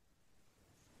looped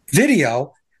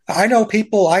video, I know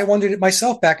people, I wondered it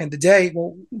myself back in the day,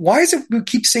 well, why is it we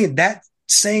keep seeing that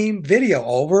same video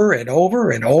over and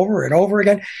over and over and over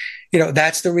again? You know,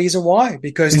 that's the reason why.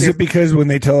 Because is it because when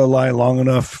they tell a lie long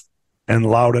enough and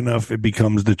loud enough, it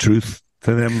becomes the truth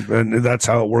to them, and that's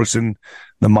how it works in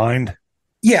the mind?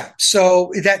 Yeah.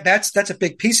 So that's a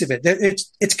big piece of it.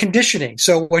 It's conditioning.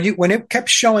 So when it kept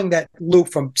showing that loop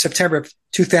from September of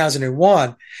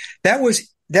 2001, that was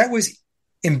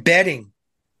embedding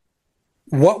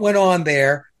what went on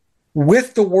there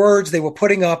with the words they were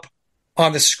putting up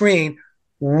on the screen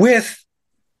with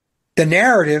the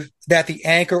narrative that the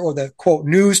anchor or the quote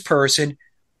news person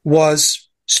was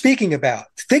speaking about.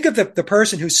 Think of the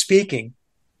person who's speaking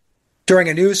during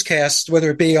a newscast, whether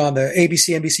it be on the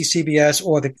ABC, NBC, CBS,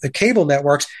 or the cable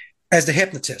networks, as the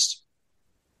hypnotist.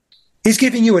 He's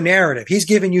giving you a narrative. He's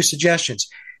giving you suggestions.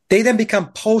 They then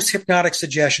become post-hypnotic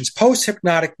suggestions.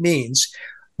 Post-hypnotic means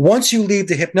once you leave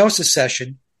the hypnosis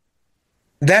session,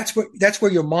 that's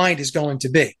where your mind is going to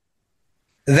be.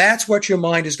 That's what your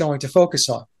mind is going to focus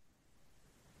on.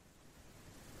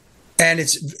 And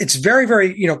it's very,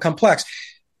 very, complex.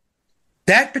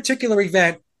 That particular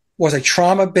event was a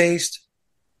trauma-based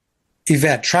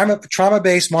event,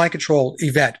 trauma-based mind control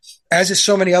event, as is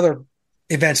so many other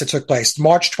events that took place.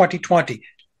 March 2020,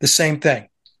 the same thing.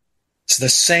 It's the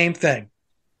same thing.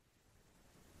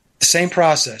 The same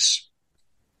process.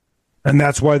 And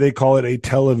that's why they call it a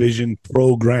television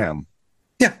program.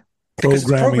 Yeah. Because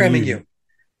it's programming you.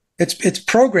 It's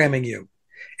programming you.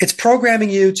 It's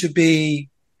programming you to be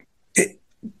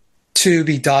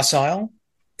docile.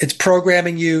 It's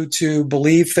programming you to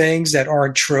believe things that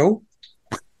aren't true.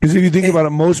 Because if you think about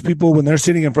it, most people, when they're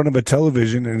sitting in front of a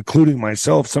television, including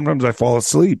myself, sometimes I fall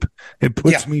asleep. It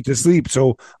puts me to sleep.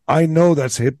 So I know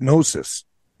that's hypnosis.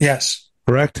 Yes.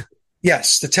 Correct?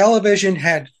 Yes. The television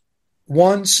had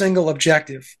one single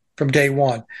objective from day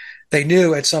one. They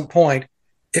knew at some point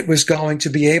it was going to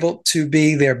be able to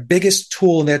be their biggest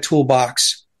tool in their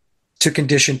toolbox to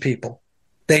condition people.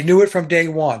 They knew it from day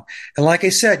one. And like I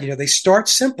said, they start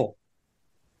simple.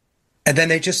 And then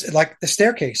they just, like the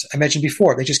staircase I mentioned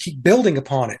before, they just keep building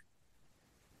upon it.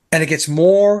 And it gets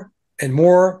more and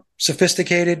more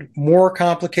sophisticated, more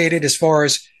complicated as far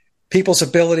as people's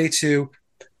ability to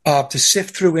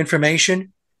sift through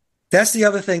information. That's the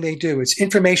other thing they do. It's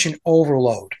information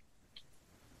overload.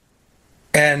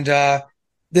 And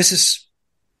this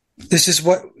is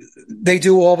what they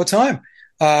do all the time.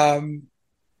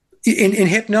 In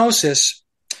hypnosis,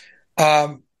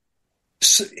 so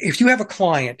if you have a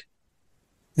client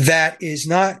that is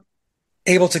not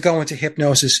able to go into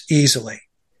hypnosis easily,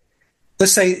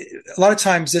 let's say a lot of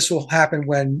times this will happen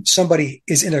when somebody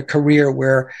is in a career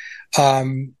where,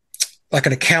 like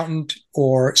an accountant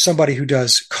or somebody who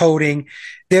does coding,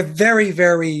 they're very,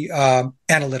 very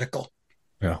analytical.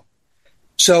 Yeah.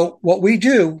 So what we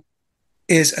do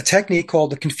is a technique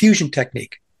called the confusion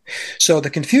technique. So the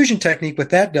confusion technique, what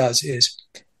that does is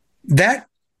that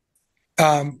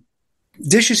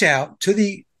dishes out to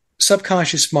the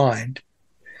subconscious mind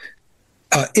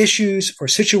issues or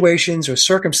situations or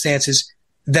circumstances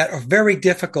that are very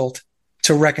difficult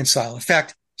to reconcile. In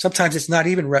fact, sometimes it's not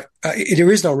even,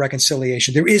 there is no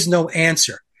reconciliation. There is no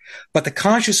answer. But the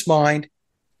conscious mind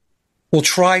will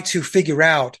try to figure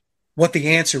out what the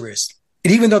answer is.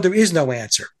 And even though there is no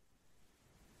answer,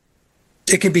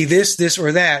 it can be this,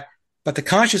 or that, but the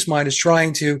conscious mind is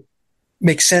trying to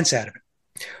make sense out of it.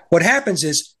 What happens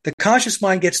is the conscious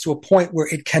mind gets to a point where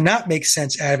it cannot make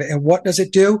sense out of it. And what does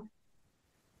it do?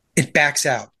 It backs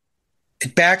out.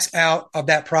 It backs out of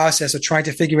that process of trying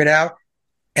to figure it out,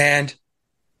 and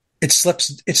it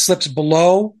slips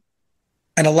below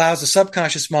and allows the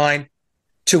subconscious mind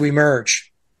to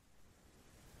emerge.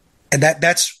 And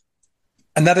that's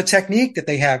another technique that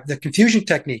they have, the confusion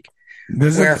technique.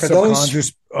 Where for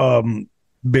subconscious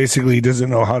basically doesn't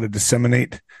know how to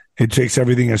disseminate. It takes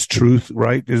everything as truth,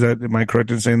 right? Am I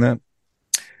correct in saying that?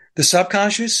 The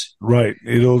subconscious? Right.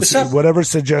 Whatever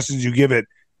suggestions you give it,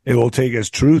 it will take as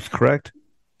truth, correct?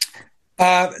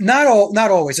 Not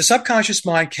always. The subconscious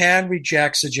mind can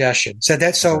reject suggestion.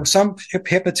 So some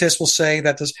hypnotists will say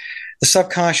that the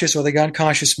subconscious or the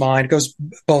unconscious mind goes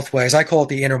both ways. I call it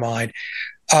the inner mind.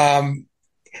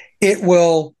 It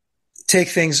will take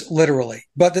things literally.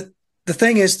 But the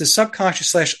thing is, the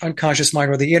subconscious/unconscious mind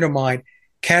or the inner mind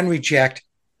can reject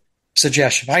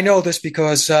suggestion. I know this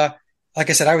because, like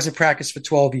I said, I was in practice for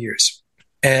 12 years,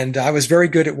 and I was very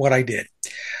good at what I did.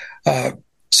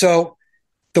 So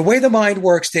the way the mind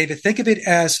works, David, think of it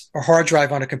as a hard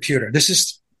drive on a computer. This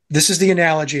is the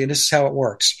analogy, and this is how it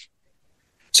works.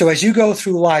 So as you go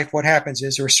through life, what happens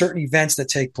is there are certain events that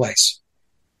take place.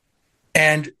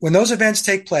 And when those events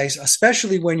take place,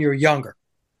 especially when you're younger,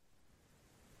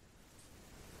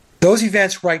 those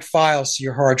events write files to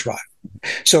your hard drive.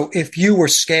 So if you were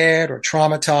scared or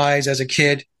traumatized as a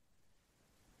kid,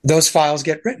 those files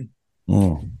get written.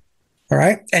 All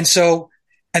right. And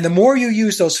the more you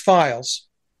use those files,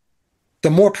 the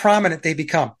more prominent they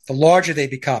become, the larger they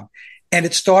become. And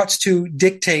it starts to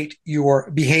dictate your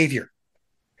behavior.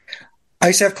 I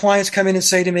used to have clients come in and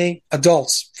say to me,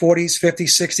 adults, 40s, 50s,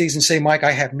 60s, and say, Mike,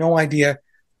 I have no idea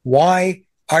why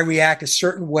I react a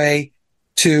certain way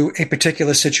to a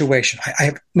particular situation. I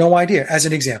have no idea. As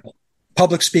an example,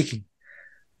 public speaking.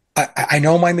 I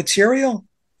know my material.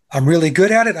 I'm really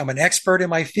good at it. I'm an expert in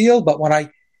my field. But when I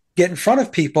get in front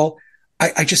of people,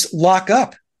 I just lock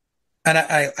up and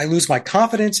I lose my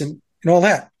confidence and all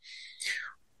that.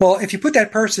 Well, if you put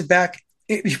that person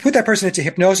into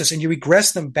hypnosis and you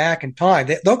regress them back in time,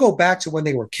 they'll go back to when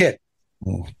they were a kid.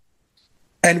 Mm.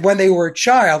 And when they were a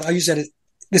child, I use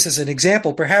this as an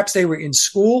example. Perhaps they were in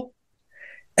school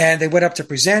and they went up to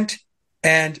present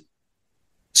and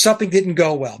something didn't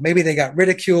go well. Maybe they got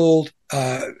ridiculed.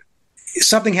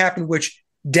 Something happened which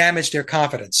damaged their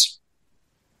confidence.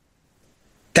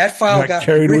 That file got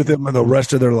carried with them in the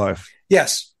rest of their life.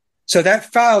 Yes. So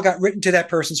that file got written to that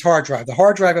person's hard drive, the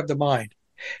hard drive of the mind.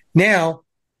 Now,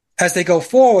 as they go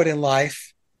forward in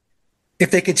life, if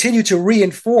they continue to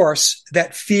reinforce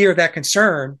that fear, that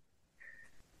concern,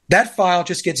 that file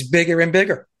just gets bigger and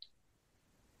bigger.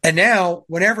 And now,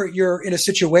 whenever you're in a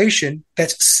situation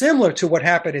that's similar to what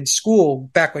happened in school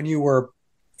back when you were,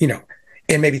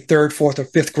 in maybe third, fourth, or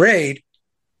fifth grade,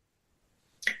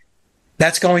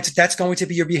 that's going to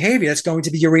be your behavior. That's going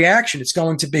to be your reaction. It's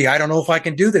going to be, I don't know if I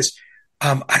can do this.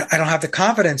 I don't have the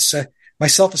confidence. My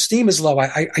self-esteem is low.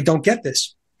 I don't get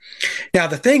this. Now,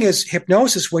 the thing is,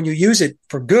 hypnosis, when you use it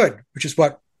for good, which is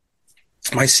what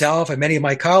myself and many of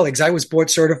my colleagues, I was board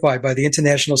certified by the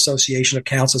International Association of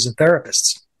Counselors and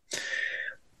Therapists.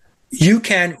 You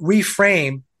can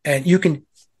reframe and you can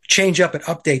change up and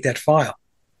update that file.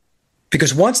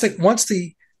 Because once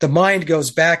the mind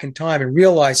goes back in time and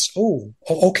realizes,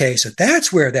 okay, so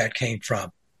that's where that came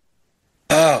from.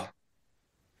 Oh.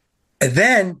 And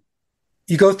then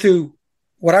you go through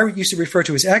what I used to refer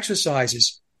to as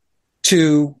exercises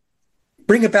to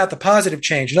bring about the positive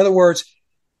change. In other words,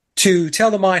 to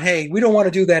tell the mind, hey, we don't want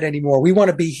to do that anymore. We want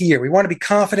to be here. We want to be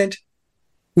confident.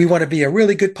 We want to be a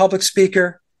really good public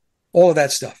speaker, all of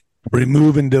that stuff.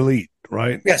 Remove and delete,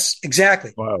 right? Yes,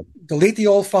 exactly. Wow. Delete the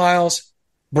old files,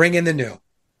 bring in the new.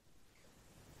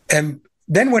 And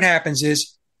then what happens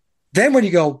is, then when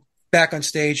you go back on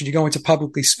stage and you go into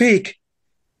publicly speak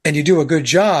and you do a good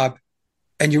job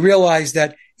and you realize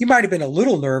that you might have been a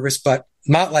little nervous, but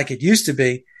not like it used to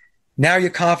be, now your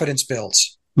confidence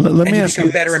builds. Let me you ask become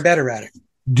you better and better at it.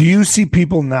 Do you see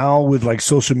people now with like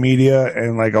social media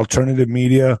and like alternative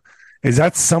media? Is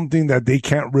that something that they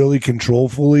can't really control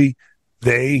fully?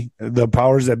 The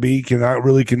powers that be cannot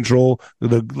really control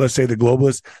let's say the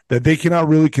globalists, that they cannot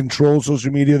really control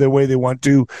social media the way they want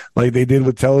to, like they did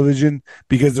with television,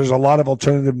 because there's a lot of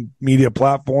alternative media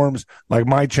platforms like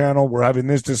my channel. We're having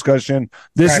this discussion.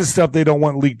 This is stuff they don't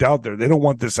want leaked out there. They don't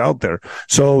want this out there.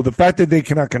 So the fact that they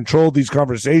cannot control these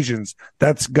conversations,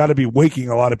 that's got to be waking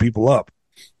a lot of people up.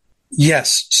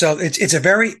 Yes. So it's a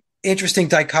very interesting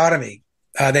dichotomy.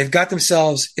 They've got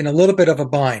themselves in a little bit of a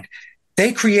bind.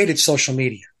 They created social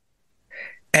media,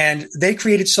 and they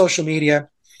created social media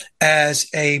as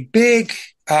a big,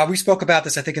 we spoke about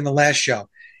this, I think, in the last show.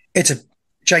 It's a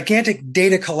gigantic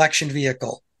data collection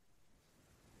vehicle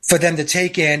for them to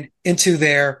take into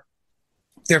their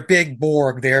big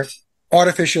Borg, their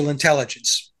artificial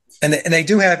intelligence. And they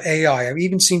do have AI. I've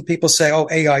even seen people say,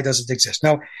 AI doesn't exist.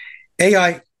 No,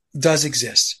 AI does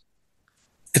exist.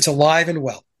 It's alive and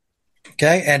well.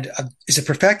 Okay. And is it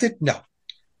perfected? No.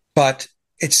 But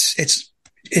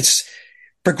it's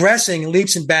progressing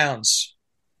leaps and bounds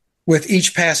with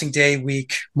each passing day,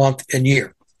 week, month, and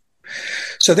year.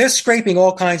 So they're scraping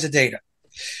all kinds of data.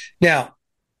 Now,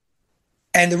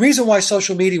 and the reason why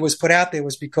social media was put out there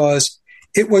was because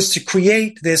it was to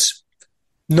create this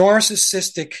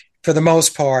narcissistic, for the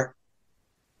most part,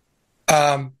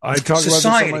 I talk society. about this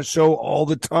on my show all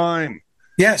the time.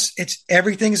 Yes,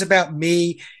 everything's about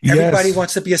me. Everybody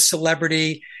wants to be a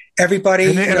celebrity. Everybody,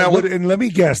 and let me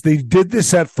guess, they did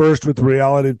this at first with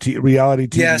reality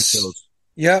TV shows.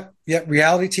 Yep.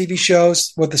 Reality TV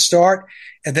shows were the start,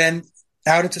 and then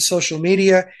out into social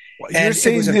media. You're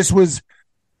saying this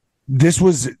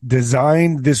was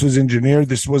designed, this was engineered,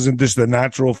 this wasn't just the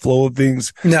natural flow of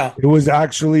things. No, it was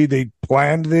actually, they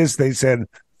planned this. They said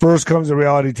first comes the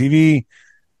reality TV,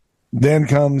 then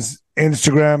comes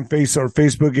Instagram,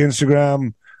 Facebook,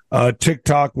 Instagram.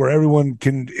 TikTok, where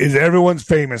everyone's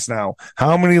famous now.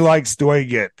 How many likes do I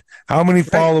get? How many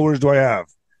followers do I have?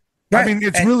 Right. I mean,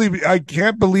 it's really, I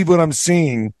can't believe what I'm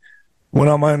seeing when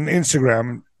I'm on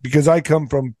Instagram, because I come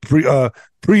from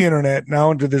pre-internet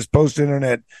now into this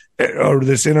post-internet or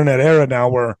this internet era now,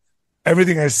 where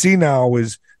everything I see now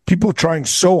is people trying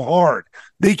so hard.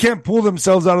 They can't pull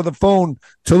themselves out of the phone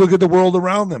to look at the world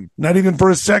around them, not even for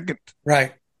a second.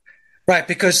 Right,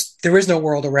 because there is no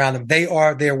world around them. They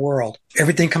are their world.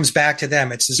 Everything comes back to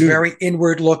them. It's this very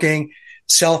inward-looking,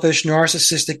 selfish,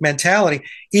 narcissistic mentality,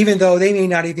 even though they may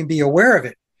not even be aware of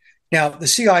it. Now, the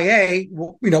CIA,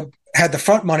 had the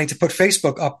front money to put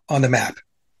Facebook up on the map.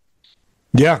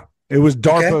 Yeah, it was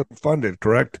DARPA funded,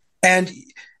 correct? And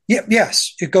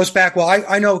yes, it goes back. Well,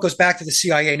 I know it goes back to the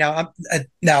CIA. Now,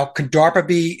 could DARPA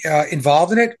be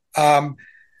involved in it?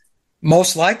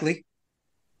 Most likely.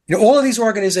 All of these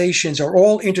organizations are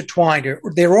all intertwined.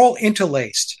 They're all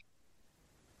interlaced.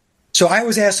 So I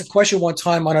was asked a question one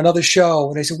time on another show,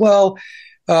 and they said, "Well,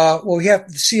 you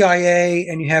have the CIA,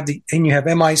 and you have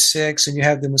MI6, and you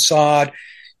have the Mossad."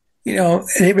 And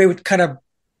everybody would kind of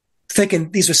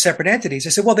thinking these were separate entities. I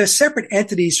said, "Well, they're separate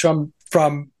entities from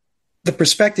the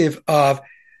perspective of,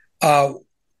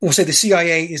 we'll say the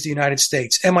CIA is the United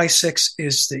States, MI6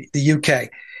 is the UK,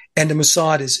 and the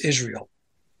Mossad is Israel.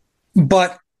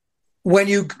 But when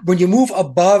you move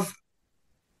above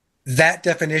that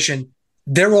definition,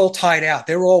 they're all tied out.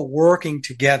 They're all working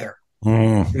together.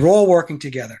 They're all working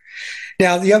together.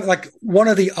 Now, one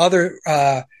of the other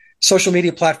social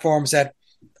media platforms that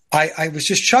I was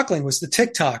just chuckling was the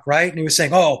TikTok, right? And he was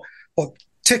saying, "Oh, well,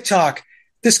 TikTok,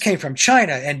 this came from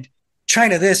China, and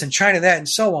China this and China that, and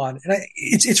so on." And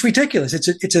it's ridiculous.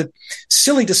 It's a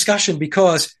silly discussion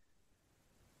because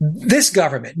this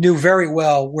government knew very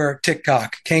well where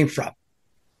TikTok came from,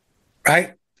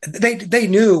 right? They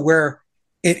knew where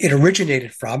it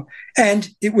originated from, and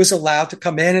it was allowed to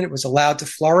come in and it was allowed to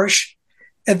flourish.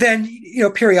 And then,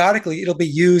 periodically it'll be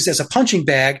used as a punching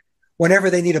bag whenever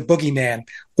they need a boogeyman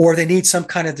or they need some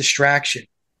kind of distraction.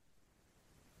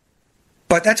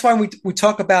 But that's why we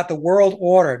talk about the world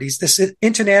order, this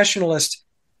internationalist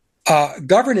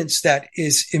governance that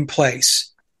is in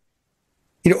place.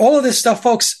 All of this stuff,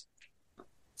 folks,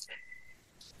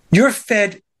 you're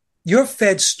fed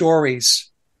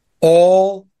stories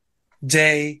all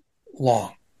day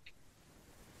long.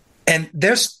 And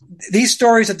these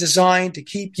stories are designed to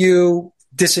keep you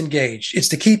disengaged. It's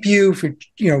to keep you from,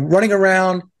 running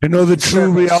around. To know the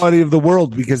true reality of the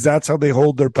world, because that's how they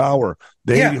hold their power.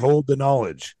 They hold the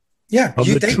knowledge. Yeah.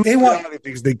 They want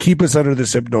things. They keep us under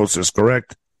this hypnosis,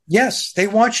 correct? Yes. They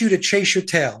want you to chase your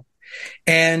tail.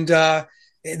 And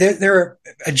there are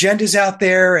agendas out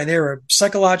there, and there are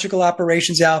psychological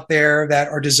operations out there that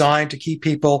are designed to keep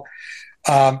people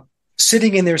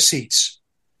sitting in their seats.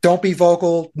 Don't be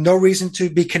vocal. No reason to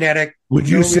be kinetic. Would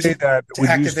you say that?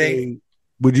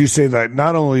 Would you say that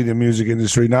not only the music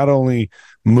industry, not only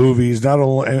movies, not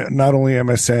only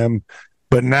MSM,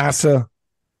 but NASA?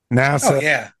 Oh,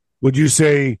 yeah. Would you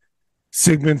say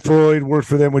Sigmund Freud worked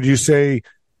for them? Would you say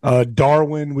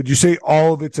Darwin? Would you say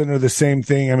all of it's under the same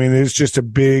thing? I mean, it's just a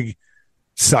big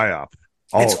psyop.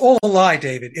 It's all a lie,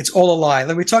 David. It's all a lie.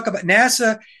 Let me talk about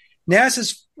NASA.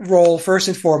 NASA's role, first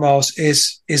and foremost,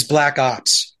 is black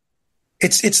ops.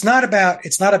 It's not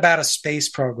about a space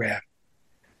program,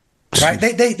 right?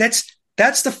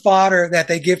 That's the fodder that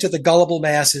they give to the gullible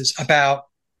masses about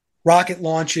rocket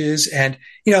launches, and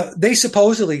they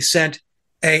supposedly sent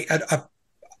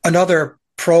another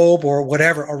probe or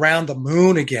whatever around the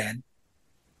moon again.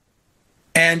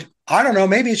 And I don't know,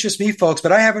 maybe it's just me, folks,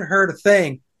 but I haven't heard a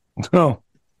thing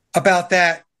about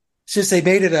that since they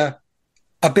made it a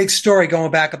big story going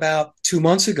back about 2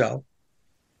 months ago.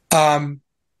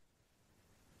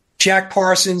 Jack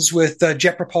Parsons with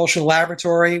Jet Propulsion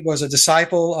Laboratory was a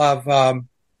disciple of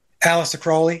Aleister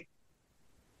Crowley.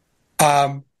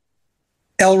 L.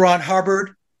 Ron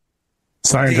Hubbard.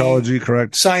 Scientology,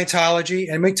 correct?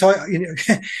 Scientology. And let me tell you,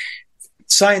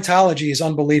 Scientology is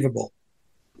unbelievable.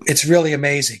 It's really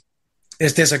amazing.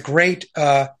 There's a great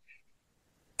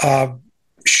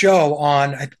show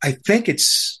on, I think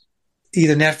it's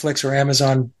either Netflix or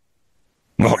Amazon.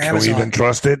 Well, can we even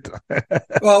trust it?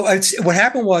 Well, what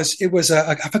happened was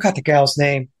I forgot the gal's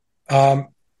name.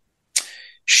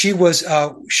 She's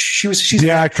the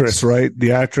actress, right?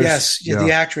 The actress. Yes,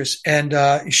 the actress,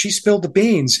 and she spilled the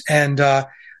beans, and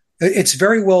it's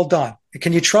very well done.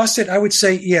 Can you trust it? I would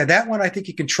say, yeah, that one I think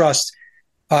you can trust.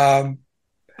 I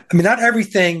mean, not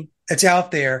everything that's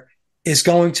out there is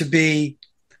going to be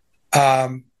a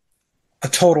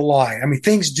total lie. I mean,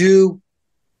 things do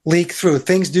leak through.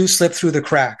 Things do slip through the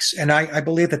cracks, and I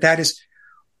believe that is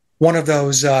one of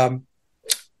those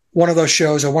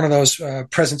shows or one of those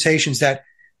presentations that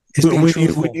is being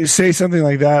truthful. When you say something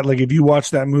like that, like if you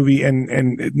watch that movie and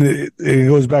it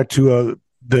goes back to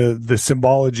the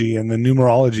symbology and the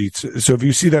numerology. So if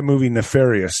you see that movie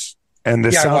Nefarious and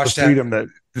the Sound of Freedom, that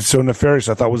so Nefarious,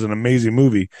 I thought was an amazing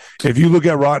movie. If you look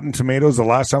at Rotten Tomatoes, the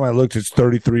last time I looked, it's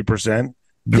 33%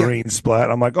 green splat.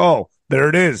 I'm like, oh, there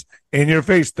it is. In your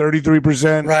face,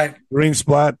 33% right. green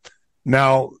splat.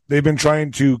 Now they've been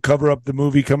trying to cover up the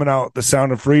movie coming out, The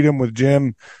Sound of Freedom with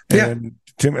Jim and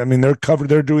Tim. I mean,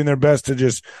 they're doing their best to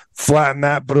just flatten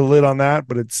that, put a lid on that,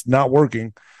 but it's not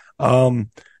working.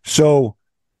 So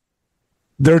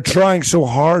they're trying so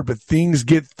hard, but things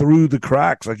get through the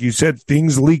cracks. Like you said,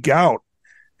 things leak out,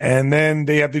 and then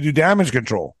they have to do damage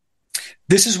control.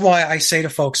 This is why I say to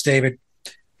folks, David,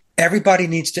 everybody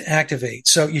needs to activate.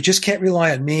 So you just can't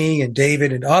rely on me and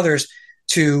David and others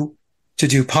to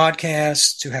do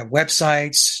podcasts, to have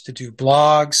websites, to do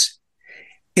blogs.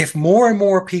 If more and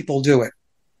more people do it,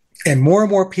 and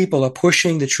more people are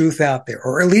pushing the truth out there,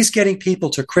 or at least getting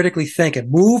people to critically think and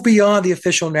move beyond the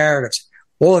official narratives,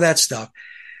 all of that stuff,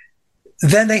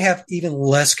 then they have even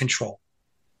less control.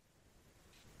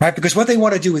 Right? Because what they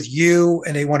want to do with you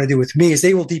and they want to do with me is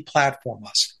they will deplatform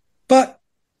us. But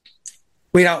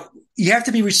you have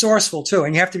to be resourceful too,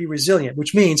 and you have to be resilient,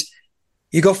 which means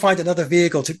you go find another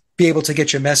vehicle to be able to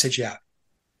get your message out.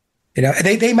 And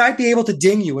they might be able to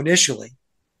ding you initially.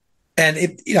 And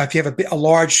if you have a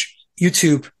large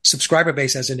YouTube subscriber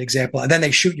base, as an example, and then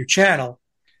they shoot your channel,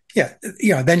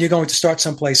 then you're going to start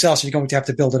someplace else and you're going to have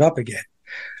to build it up again.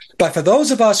 But for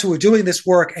those of us who are doing this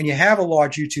work and you have a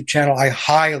large YouTube channel, I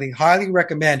highly, highly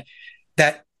recommend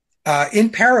that in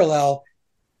parallel,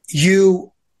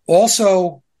 you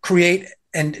also create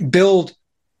and build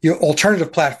your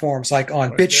alternative platforms like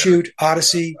on BitChute,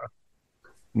 Odyssey.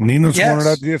 Nino's pointed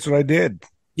out that's what I did.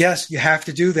 Yes, you have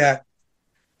to do that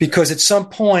because at some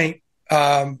point,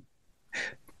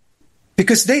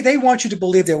 because they want you to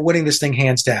believe they're winning this thing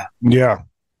hands down. Yeah.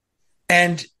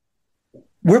 And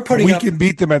we can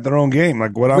beat them at their own game.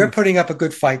 We're putting up a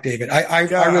good fight, David. I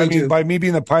really do. By me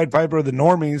being the Pied Piper of the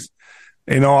normies,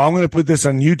 I'm going to put this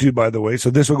on YouTube, by the way. So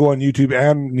this will go on YouTube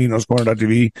and Nino's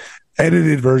Corner.tv.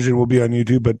 Edited version will be on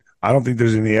YouTube, but I don't think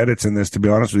there's any edits in this, to be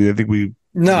honest with you. I think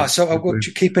we're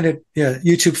keeping it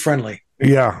YouTube friendly.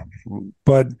 Yeah.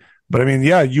 But I mean,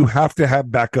 you have to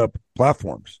have backup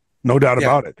platforms. No doubt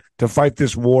about it, to fight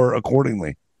this war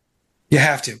accordingly. You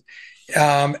have to.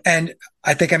 And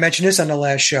I think I mentioned this on the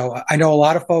last show. I know a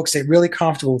lot of folks, they're really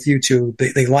comfortable with YouTube.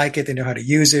 They like it. They know how to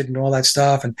use it and all that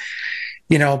stuff. And,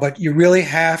 but you really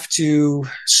have to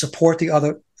support the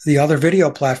other video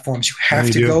platforms. You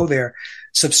have to go there,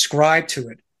 subscribe to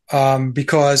it.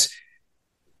 Because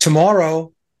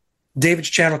tomorrow, David's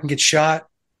channel can get shot.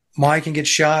 Mine can get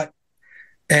shot.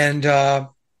 And,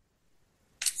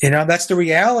 that's the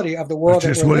reality of the world.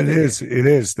 That's just what it is. It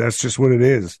is. That's just what it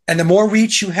is. And the more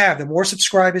reach you have, the more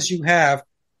subscribers you have,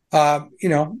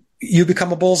 you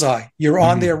become a bullseye. You're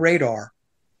on their radar.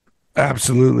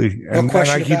 Absolutely. No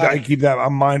question about it. I keep that.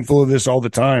 I'm mindful of this all the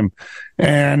time.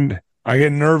 And I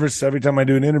get nervous every time I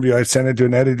do an interview. I send it to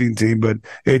an editing team, but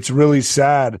it's really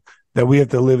sad that we have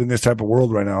to live in this type of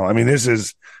world right now. I mean, this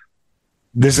is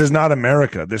not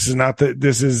America.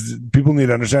 People need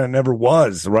to understand it never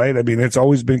was, right? I mean, it's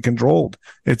always been controlled.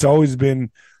 It's always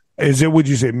been, would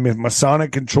you say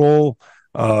Masonic control,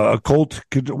 occult?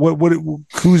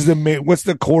 What's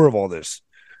the core of all this?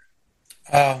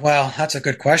 Well, that's a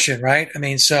good question, right? I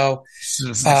mean, so.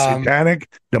 Satanic,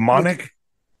 demonic?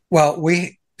 Well,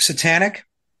 satanic.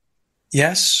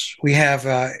 Yes, we have,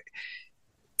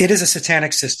 it is a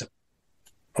satanic system.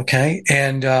 Okay.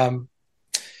 And,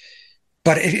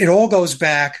 but it all goes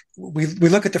back. We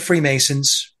look at the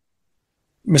Freemasons,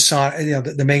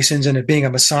 the Masons, and it being a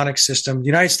Masonic system. The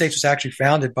United States was actually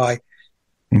founded by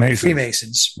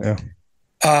Freemasons. Yeah.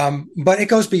 But it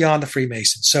goes beyond the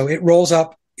Freemasons. So it rolls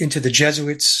up into the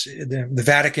Jesuits, the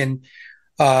Vatican.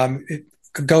 It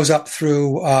goes up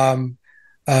through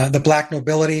the Black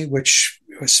nobility, which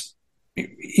was,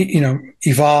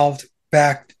 evolved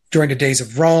back during the days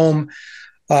of Rome.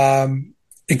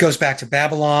 It goes back to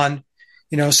Babylon.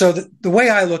 So the way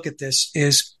I look at this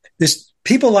is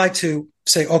people like to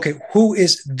say, okay, who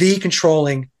is the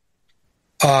controlling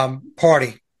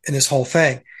party in this whole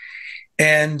thing?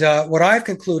 And what I've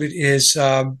concluded is,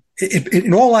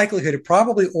 in all likelihood, it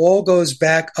probably all goes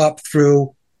back up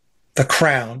through the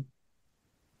crown,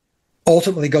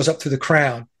 ultimately goes up through the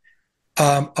crown.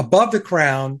 Above the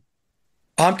crown,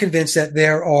 I'm convinced that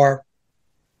there are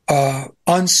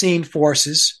unseen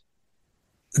forces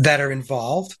that are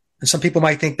involved. And some people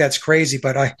might think that's crazy,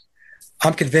 but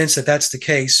I'm convinced that that's the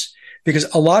case because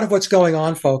a lot of what's going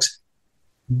on, folks,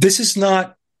 it's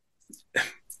not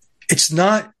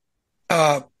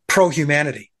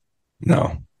pro-humanity.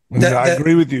 No, I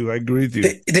agree with you.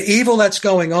 The evil that's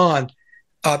going on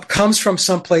comes from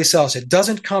someplace else. It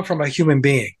doesn't come from a human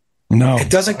being. No, it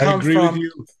doesn't come from. I agree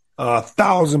with you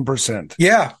 1,000%.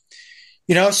 Yeah.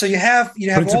 So you have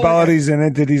principalities and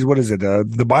entities. What is it?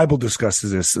 The Bible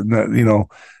discusses this.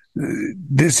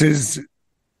 we're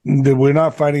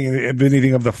not fighting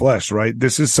anything of the flesh, right?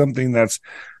 This is something that's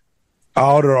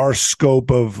out of our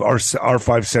scope of our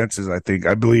five senses, I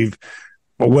believe,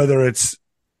 whether it's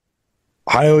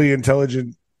highly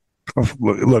intelligent,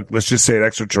 look, let's just say it,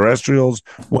 extraterrestrials,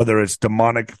 whether it's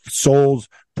demonic souls,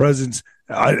 presence,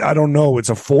 I don't know. It's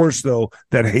a force, though,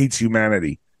 that hates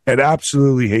humanity. It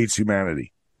absolutely hates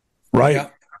humanity,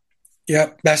 right?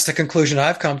 Yeah, that's the conclusion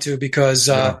I've come to, because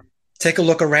take a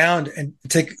look around and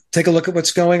take a look at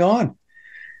what's going on.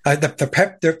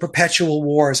 The perpetual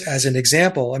wars, as an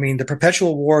example. I mean, the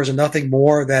perpetual wars are nothing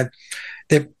more than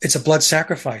it's a blood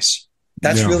sacrifice.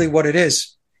 That's really what it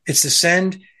is. It's to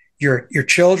send your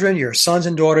children, your sons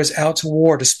and daughters out to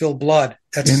war to spill blood.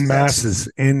 That's in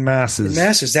masses.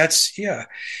 That's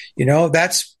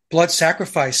that's blood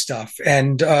sacrifice stuff.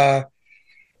 And a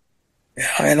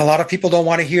lot of people don't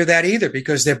want to hear that either,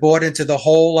 because they're bought into the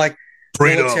whole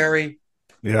freedom. Military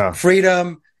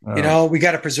freedom. We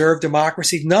got to preserve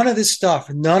democracy. None of this stuff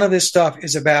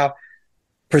is about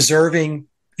preserving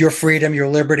your freedom, your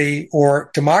liberty, or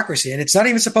democracy. And it's not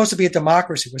even supposed to be a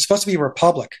democracy. We're supposed to be a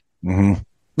republic,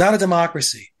 not a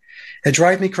democracy. It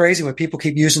drives me crazy when people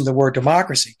keep using the word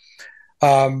democracy.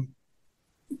 But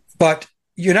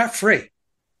you're not free.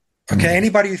 Okay.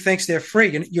 Anybody who thinks they're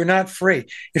free, you're not free.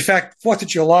 In fact, 4th of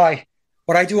July,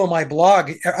 what I do on my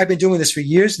blog, I've been doing this for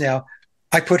years now.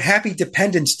 I put Happy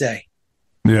Dependence Day.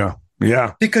 Yeah.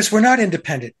 Because we're not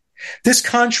independent. This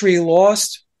country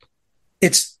lost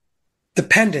its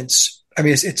dependence. I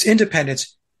mean, its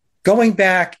independence going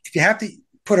back. If you have to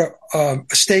put a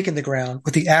stake in the ground,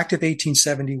 with the Act of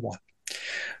 1871,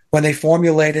 when they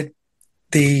formulated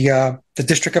the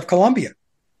District of Columbia,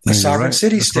 the sovereign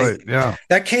city state. Right.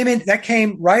 That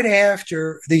came right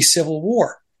after the Civil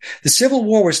War. The Civil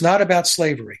War was not about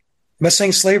slavery. I'm not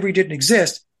saying slavery didn't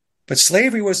exist, but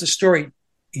slavery was the story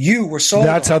you were sold.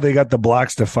 That's how they got the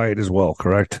blacks to fight as well,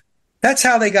 correct? That's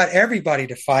how they got everybody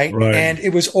to fight. Right. And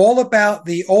it was all about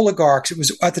the oligarchs. It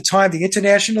was, at the time, the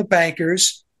international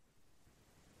bankers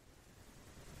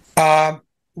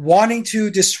wanting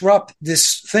to disrupt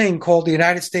this thing called the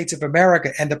United States of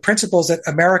America and the principles that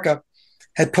America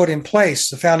had put in place,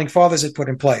 the founding fathers had put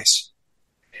in place.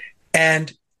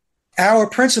 And our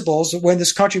principles, when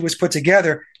this country was put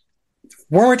together,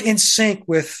 weren't in sync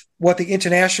with what the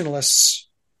internationalists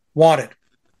wanted.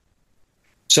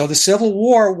 So the Civil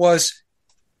War was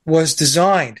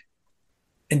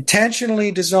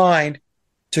intentionally designed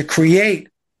to create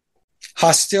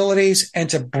hostilities and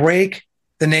to break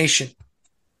the nation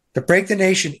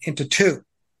into two.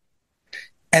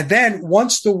 And then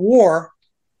once the war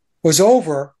was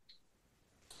over,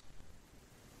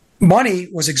 money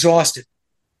was exhausted.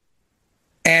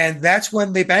 And that's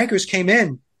when the bankers came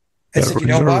in and said, you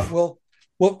know what,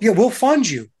 we'll fund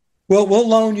you. We'll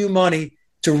loan you money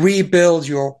to rebuild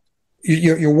your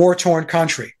war-torn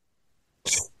country.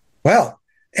 Well,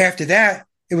 after that,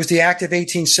 it was the Act of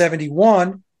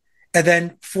 1871. And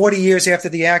then 40 years after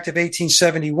the Act of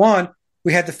 1871,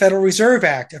 we had the Federal Reserve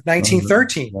Act of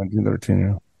 1913. 1913,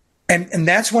 yeah. And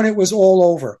that's when it was all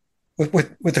over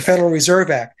with the Federal Reserve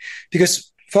Act.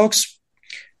 Because, folks,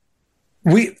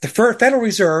 the Federal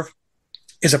Reserve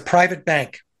is a private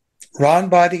bank run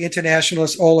by the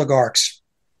internationalist oligarchs.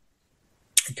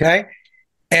 Okay?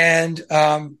 And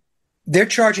they're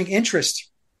charging interest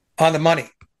on the money.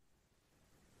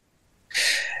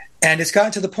 And it's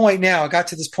gotten to the point now, it got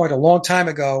to this point a long time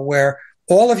ago, where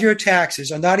all of your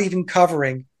taxes are not even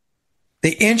covering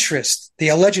the interest, the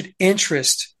alleged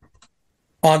interest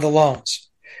on the loans.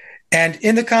 And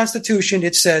in the Constitution,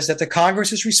 it says that the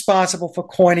Congress is responsible for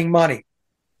coining money,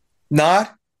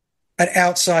 not an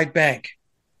outside bank.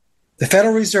 The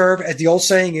Federal Reserve, as the old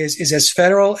saying is as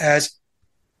federal as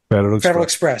Federal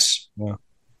Express. Yeah.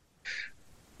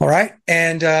 All right.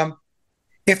 And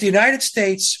if the United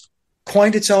States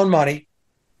coined its own money,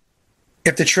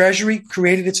 if the Treasury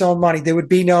created its own money, there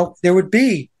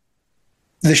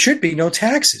should be no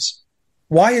taxes.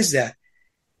 Why is that?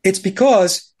 It's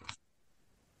because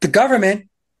the government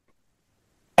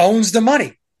owns the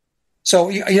money. So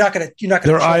you're not going to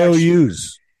They're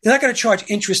IOUs. You're not going to charge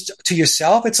interest to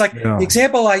yourself. It's like the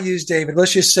example I use, David.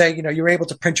 Let's just say, you're able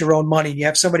to print your own money. You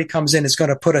have somebody comes in that's going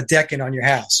to put a deck in on your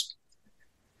house,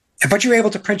 but you're able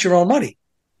to print your own money,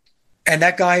 and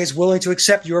that guy is willing to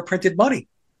accept your printed money.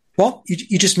 Well,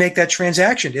 you just make that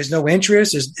transaction. There's no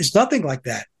interest. There's nothing like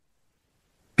that,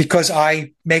 because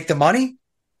I make the money.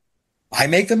 I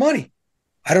make the money.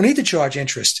 I don't need to charge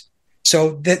interest,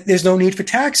 so there's no need for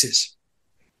taxes.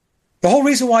 The whole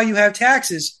reason why you have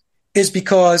taxes is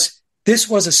because this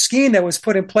was a scheme that was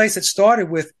put in place that started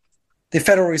with the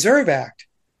Federal Reserve Act.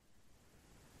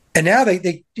 And now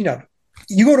they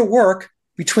you go to work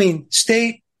between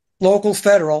state, local,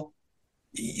 federal,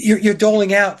 you're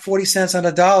doling out 40 cents on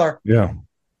a dollar. Yeah.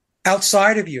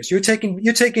 Outside of you. So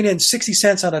you're taking in 60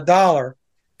 cents on a dollar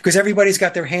because everybody's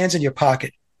got their hands in your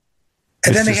pocket.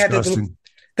 And then they had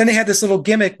this little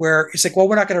gimmick where it's like, well,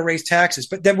 we're not going to raise taxes,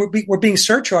 but then we're being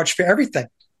surcharged for everything.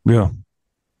 Yeah.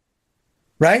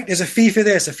 Right? There's a fee for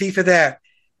this, a fee for that.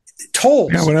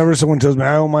 Tolls. Yeah, whenever someone tells me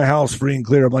I own my house free and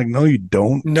clear, I'm like, no, you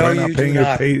don't. No, Try you do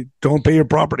not. Don't pay your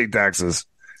property taxes.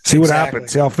 See what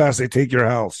happens. See how fast they take your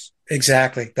house.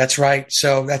 Exactly. That's right.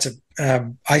 So that's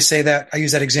I say that, I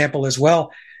use that example as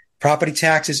well. Property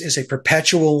taxes is a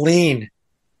perpetual lien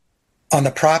on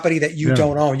the property that you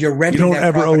don't own. You're renting. You don't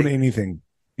ever own anything.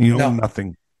 You own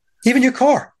nothing. Even your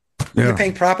car. Yeah. You're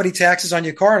paying property taxes on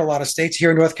your car in a lot of states.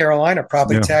 Here in North Carolina,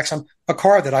 property tax on a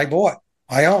car that I bought,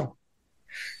 I own.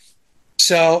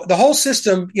 So the whole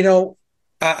system,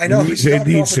 I know it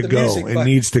needs to go. It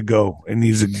needs to go. It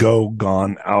needs to go,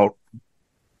 gone, out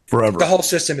forever. The whole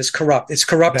system is corrupt. It's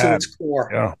corrupt to its core.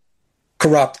 Yeah.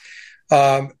 Corrupt.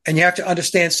 And you have to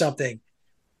understand something.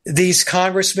 These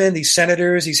congressmen, these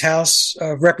senators, these House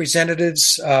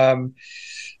representatives,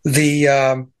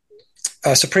 the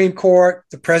Supreme Court,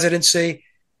 the presidency,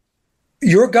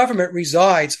 your government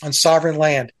resides on sovereign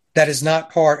land that is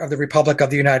not part of the Republic of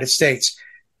the United States,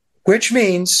 which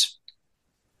means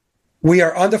we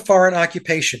are under foreign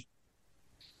occupation.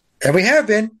 And we have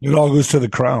been. It all goes to the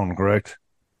crown, correct?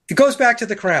 It goes back to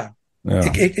the crown.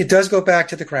 Yeah. It does go back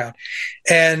to the crown.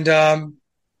 And,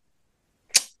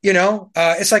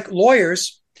 it's like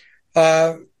lawyers,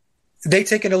 they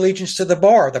take an allegiance to the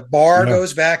bar. The bar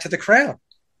goes back to the crown.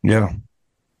 Yeah.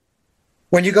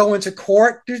 When you go into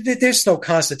court, there's no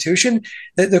constitution.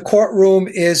 The courtroom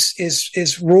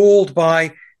is ruled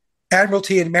by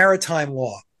admiralty and maritime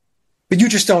law. But you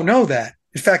just don't know that.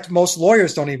 In fact, most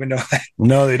lawyers don't even know that.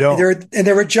 No, they don't.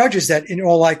 There are judges that, in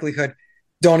all likelihood,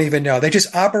 don't even know. They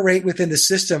just operate within the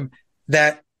system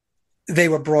that they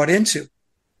were brought into.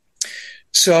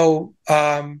 So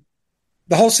the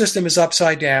whole system is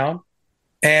upside down.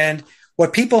 And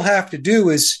what people have to do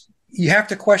is you have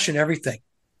to question everything.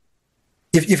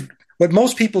 What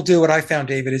most people do, what I found,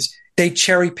 David, is they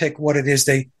cherry pick what it is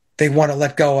they want to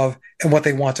let go of and what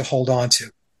they want to hold on to.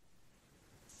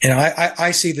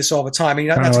 I see this all the time. I mean,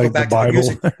 not to go back to the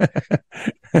music.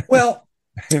 Well,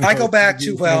 I go back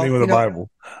to the Bible.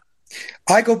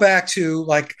 I go back to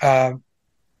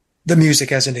the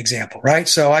music as an example, right?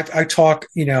 So I talk,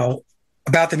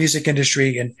 about the music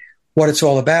industry and what it's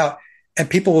all about, and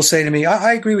people will say to me,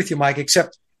 "I agree with you, Mike,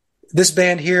 except this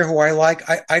band here, who I like,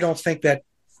 I don't think that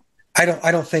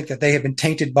they have been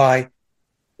tainted by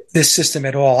this system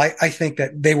at all. I think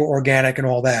that they were organic and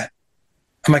all that."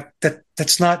 I'm like,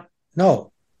 that's not,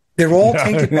 no. They're all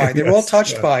tainted by it. They're all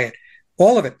touched by it,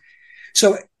 all of it.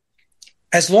 So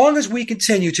as long as we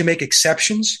continue to make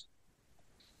exceptions,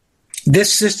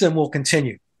 this system will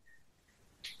continue.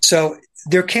 So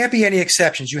there can't be any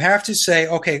exceptions. You have to say,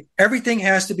 okay, everything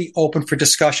has to be open for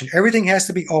discussion. Everything has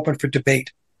to be open for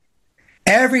debate.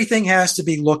 Everything has to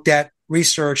be looked at,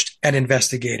 researched, and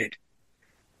investigated.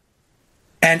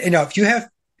 And, if you have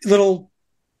little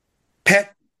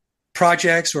pet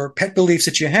projects or pet beliefs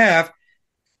that you have,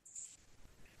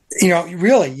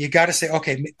 really, you got to say,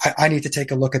 okay, I need to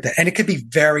take a look at that. And it could be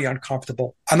very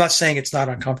uncomfortable. I'm not saying it's not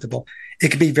uncomfortable. It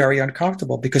could be very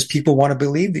uncomfortable because people want to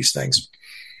believe these things,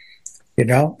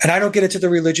 and I don't get into the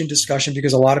religion discussion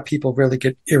because a lot of people really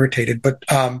get irritated, but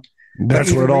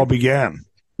that's where it all began.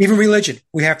 Even religion,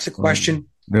 we have to question.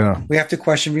 We have to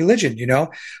question religion,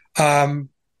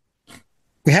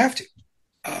 we have to.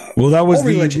 Well, that was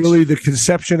really the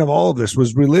conception of all of this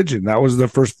was religion. That was the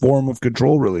first form of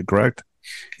control, really, correct?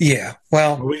 Yeah.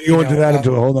 Well, we go into that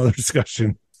into a whole other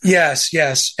discussion.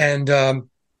 Yes. And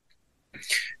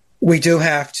we do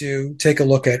have to take a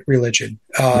look at religion.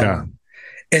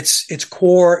 It's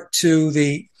core to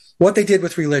what they did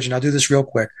with religion. I'll do this real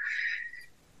quick.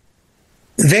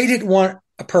 They didn't want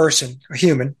a person, a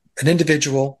human, an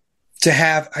individual, to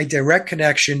have a direct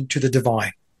connection to the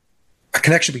divine, a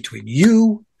connection between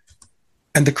you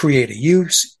and the creator, you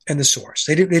and the source.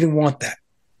 They didn't want that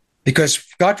because,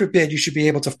 God forbid, you should be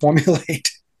able to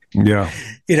formulate, your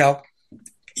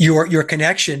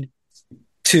connection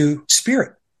to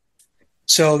spirit.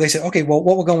 So they said, okay, well,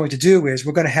 what we're going to do is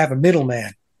we're going to have a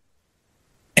middleman,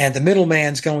 and the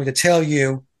middleman's going to tell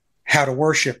you how to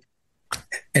worship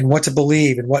and what to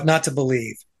believe and what not to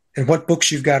believe and what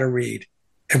books you've got to read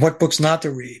and what books not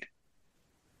to read.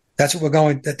 That's what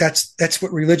that's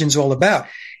what religion's all about.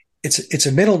 It's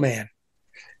a middleman.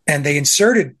 And they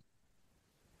inserted,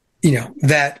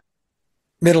 that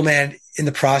middleman in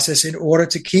the process in order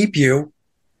to keep you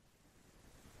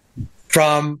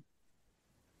from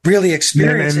really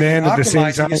experiencing and at the same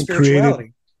optimizing time your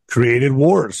spirituality. Created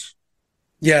wars.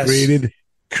 Yes.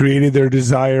 Created their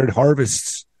desired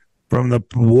harvests from the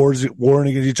warring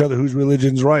against each other. Whose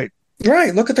religion's right?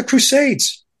 Right. Look at the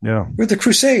Crusades. Yeah. With the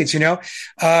Crusades,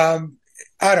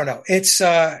 I don't know. It's,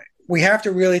 we have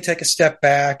to really take a step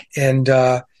back and,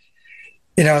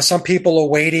 some people are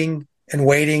waiting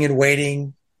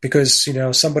because,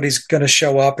 somebody's going to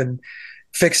show up and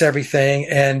fix everything.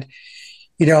 And,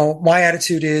 my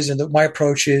attitude is, and my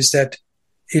approach is that,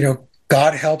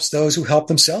 God helps those who help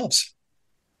themselves.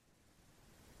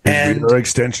 And we are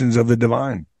extensions of the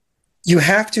divine. You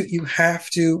have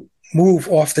to move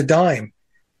off the dime.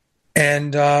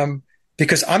 And,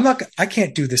 because I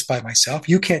can't do this by myself.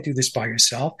 You can't do this by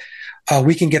yourself.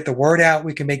 We can get the word out.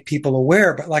 We can make people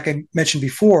aware. But like I mentioned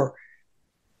before,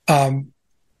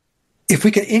 if we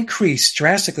can increase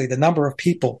drastically the number of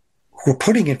people who are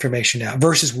putting information out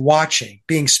versus watching,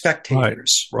 being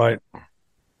spectators, right.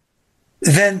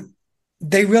 Then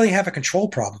they really have a control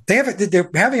problem. They're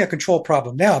having a control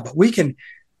problem now, but we can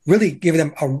really give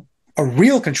them a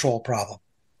real control problem.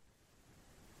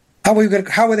 How are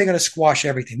they going to squash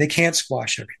everything? They can't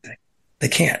squash everything. They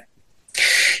can't.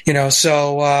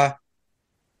 So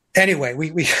anyway,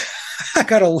 we I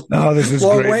got a long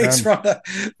ways from the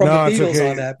Beatles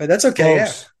on that, but that's okay.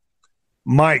 Folks,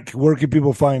 Mike, where can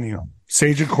people find you?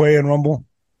 Sage of Quay and Rumble?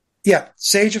 Yeah,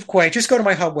 Sage of Quay. Just go to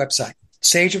my hub website,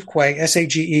 Sage of Quay,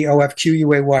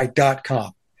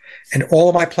 SageofQuay.com. And all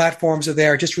of my platforms are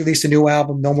there. I just released a new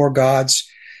album, No More Gods.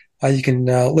 You can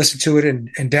listen to it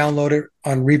and download it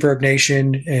on Reverb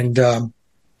Nation and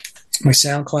my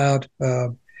SoundCloud.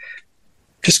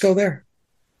 Just go there.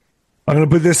 I'm going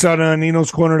to put this on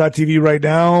ninoscorner.tv right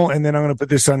now, and then I'm going to put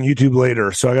this on YouTube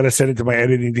later. So I got to send it to my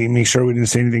editing team, make sure we didn't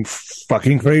say anything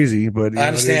fucking crazy. But I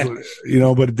understand.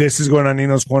 But this is going on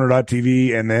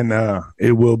ninoscorner.tv, and then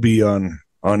it will be on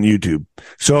YouTube.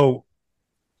 So,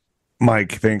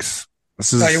 Mike, thanks.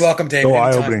 This is you're welcome, David. So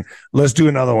eye-opening. Let's do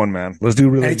another one, man. Let's do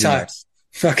really anytime.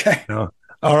 Okay.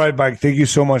 All right, Mike. Thank you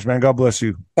so much, man. God bless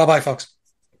you. Bye-bye, folks.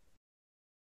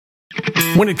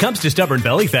 When it comes to stubborn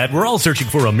belly fat, we're all searching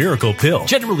for a miracle pill.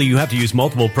 Generally, you have to use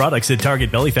multiple products that target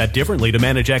belly fat differently to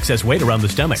manage excess weight around the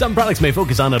stomach. Some products may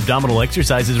focus on abdominal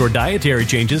exercises or dietary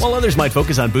changes, while others might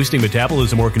focus on boosting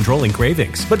metabolism or controlling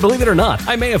cravings. But believe it or not,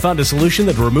 I may have found a solution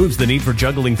that removes the need for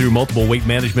juggling through multiple weight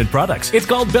management products. It's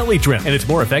called Belly Trim, and it's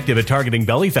more effective at targeting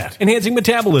belly fat, enhancing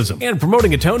metabolism, and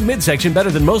promoting a toned midsection better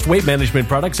than most weight management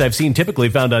products I've seen typically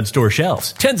found on store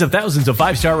shelves. Tens of thousands of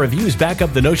 5-star reviews back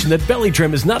up the notion that Belly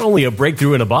Trim is not only a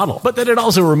breakthrough in a bottle, but that it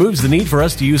also removes the need for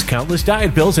us to use countless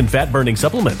diet pills and fat-burning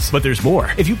supplements. But there's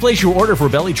more. If you place your order for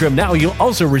Belly Trim now, you'll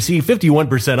also receive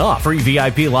 51% off, free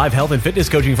VIP live health and fitness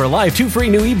coaching for life, 2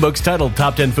 free new ebooks titled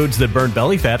Top 10 Foods That Burn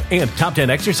Belly Fat and Top 10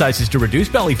 Exercises to Reduce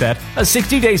Belly Fat, a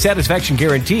 60-day satisfaction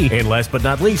guarantee, and last but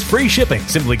not least, free shipping.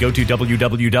 Simply go to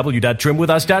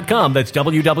www.trimwithus.com. That's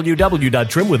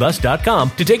www.trimwithus.com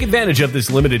to take advantage of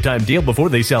this limited time deal before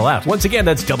they sell out. Once again,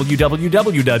 that's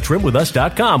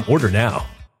www.trimwithus.com. Order now.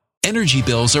 Energy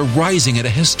bills are rising at a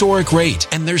historic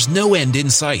rate, and there's no end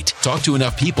in sight. Talk to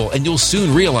enough people, and you'll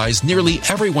soon realize nearly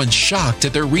everyone's shocked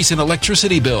at their recent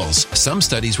electricity bills. Some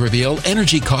studies reveal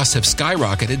energy costs have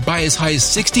skyrocketed by as high as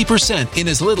 60% in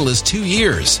as little as 2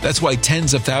 years. That's why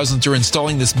tens of thousands are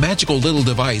installing this magical little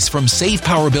device from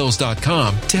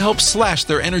SavePowerBills.com to help slash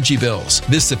their energy bills.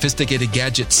 This sophisticated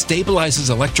gadget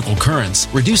stabilizes electrical currents,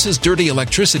 reduces dirty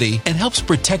electricity, and helps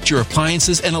protect your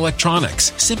appliances and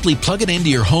electronics. Simply plug it into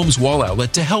your home's wall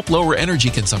outlet to help lower energy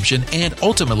consumption and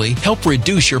ultimately help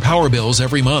reduce your power bills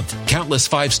every month. Countless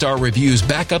 5-star reviews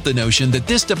back up the notion that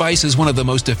this device is one of the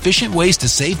most efficient ways to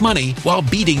save money while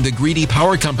beating the greedy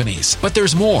power companies. But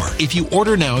there's more. If you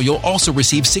order now, you'll also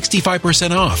receive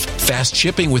 65% off, fast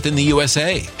shipping within the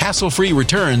USA, hassle-free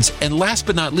returns, and last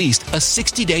but not least, a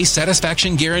 60-day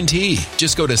satisfaction guarantee.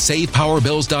 Just go to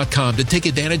SavePowerBills.com to take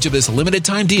advantage of this limited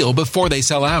time deal before they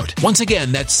sell out. Once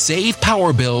again, that's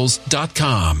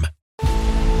SavePowerBills.com.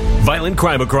 Violent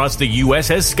crime across the U.S.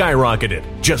 has skyrocketed.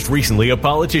 Just recently, a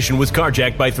politician was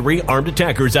carjacked by 3 armed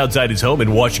attackers outside his home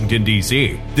in Washington,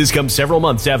 D.C. This comes several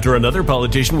months after another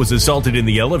politician was assaulted in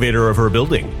the elevator of her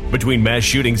building. Between mass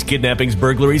shootings, kidnappings,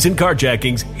 burglaries, and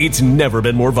carjackings, it's never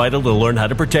been more vital to learn how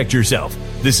to protect yourself.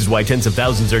 This is why tens of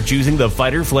thousands are choosing the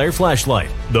Fighter Flare flashlight.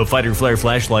 The Fighter Flare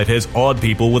flashlight has awed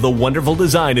people with a wonderful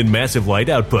design and massive light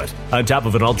output. On top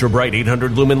of an ultra-bright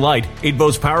 800-lumen light, it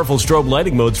boasts powerful strobe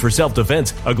lighting modes for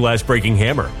self-defense, a glass-breaking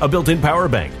hammer, a built-in power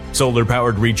bank,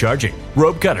 solar-powered recharging,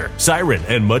 rope cutter, siren,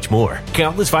 and much more.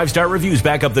 Countless 5-star reviews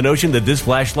back up the notion that this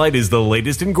flashlight is the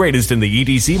latest and greatest in the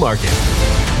EDC market.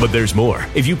 But there's more.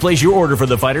 If you place your order for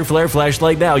the Fighter Flare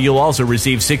flashlight now, you'll also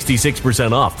receive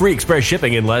 66% off, free express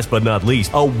shipping, and last but not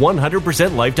least, a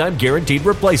 100% lifetime guaranteed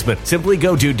replacement. Simply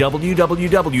go to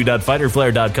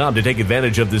www.fighterflare.com to take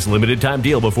advantage of this limited time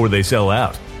deal before they sell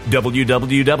out.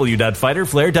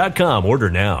 www.fighterflare.com. Order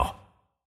now.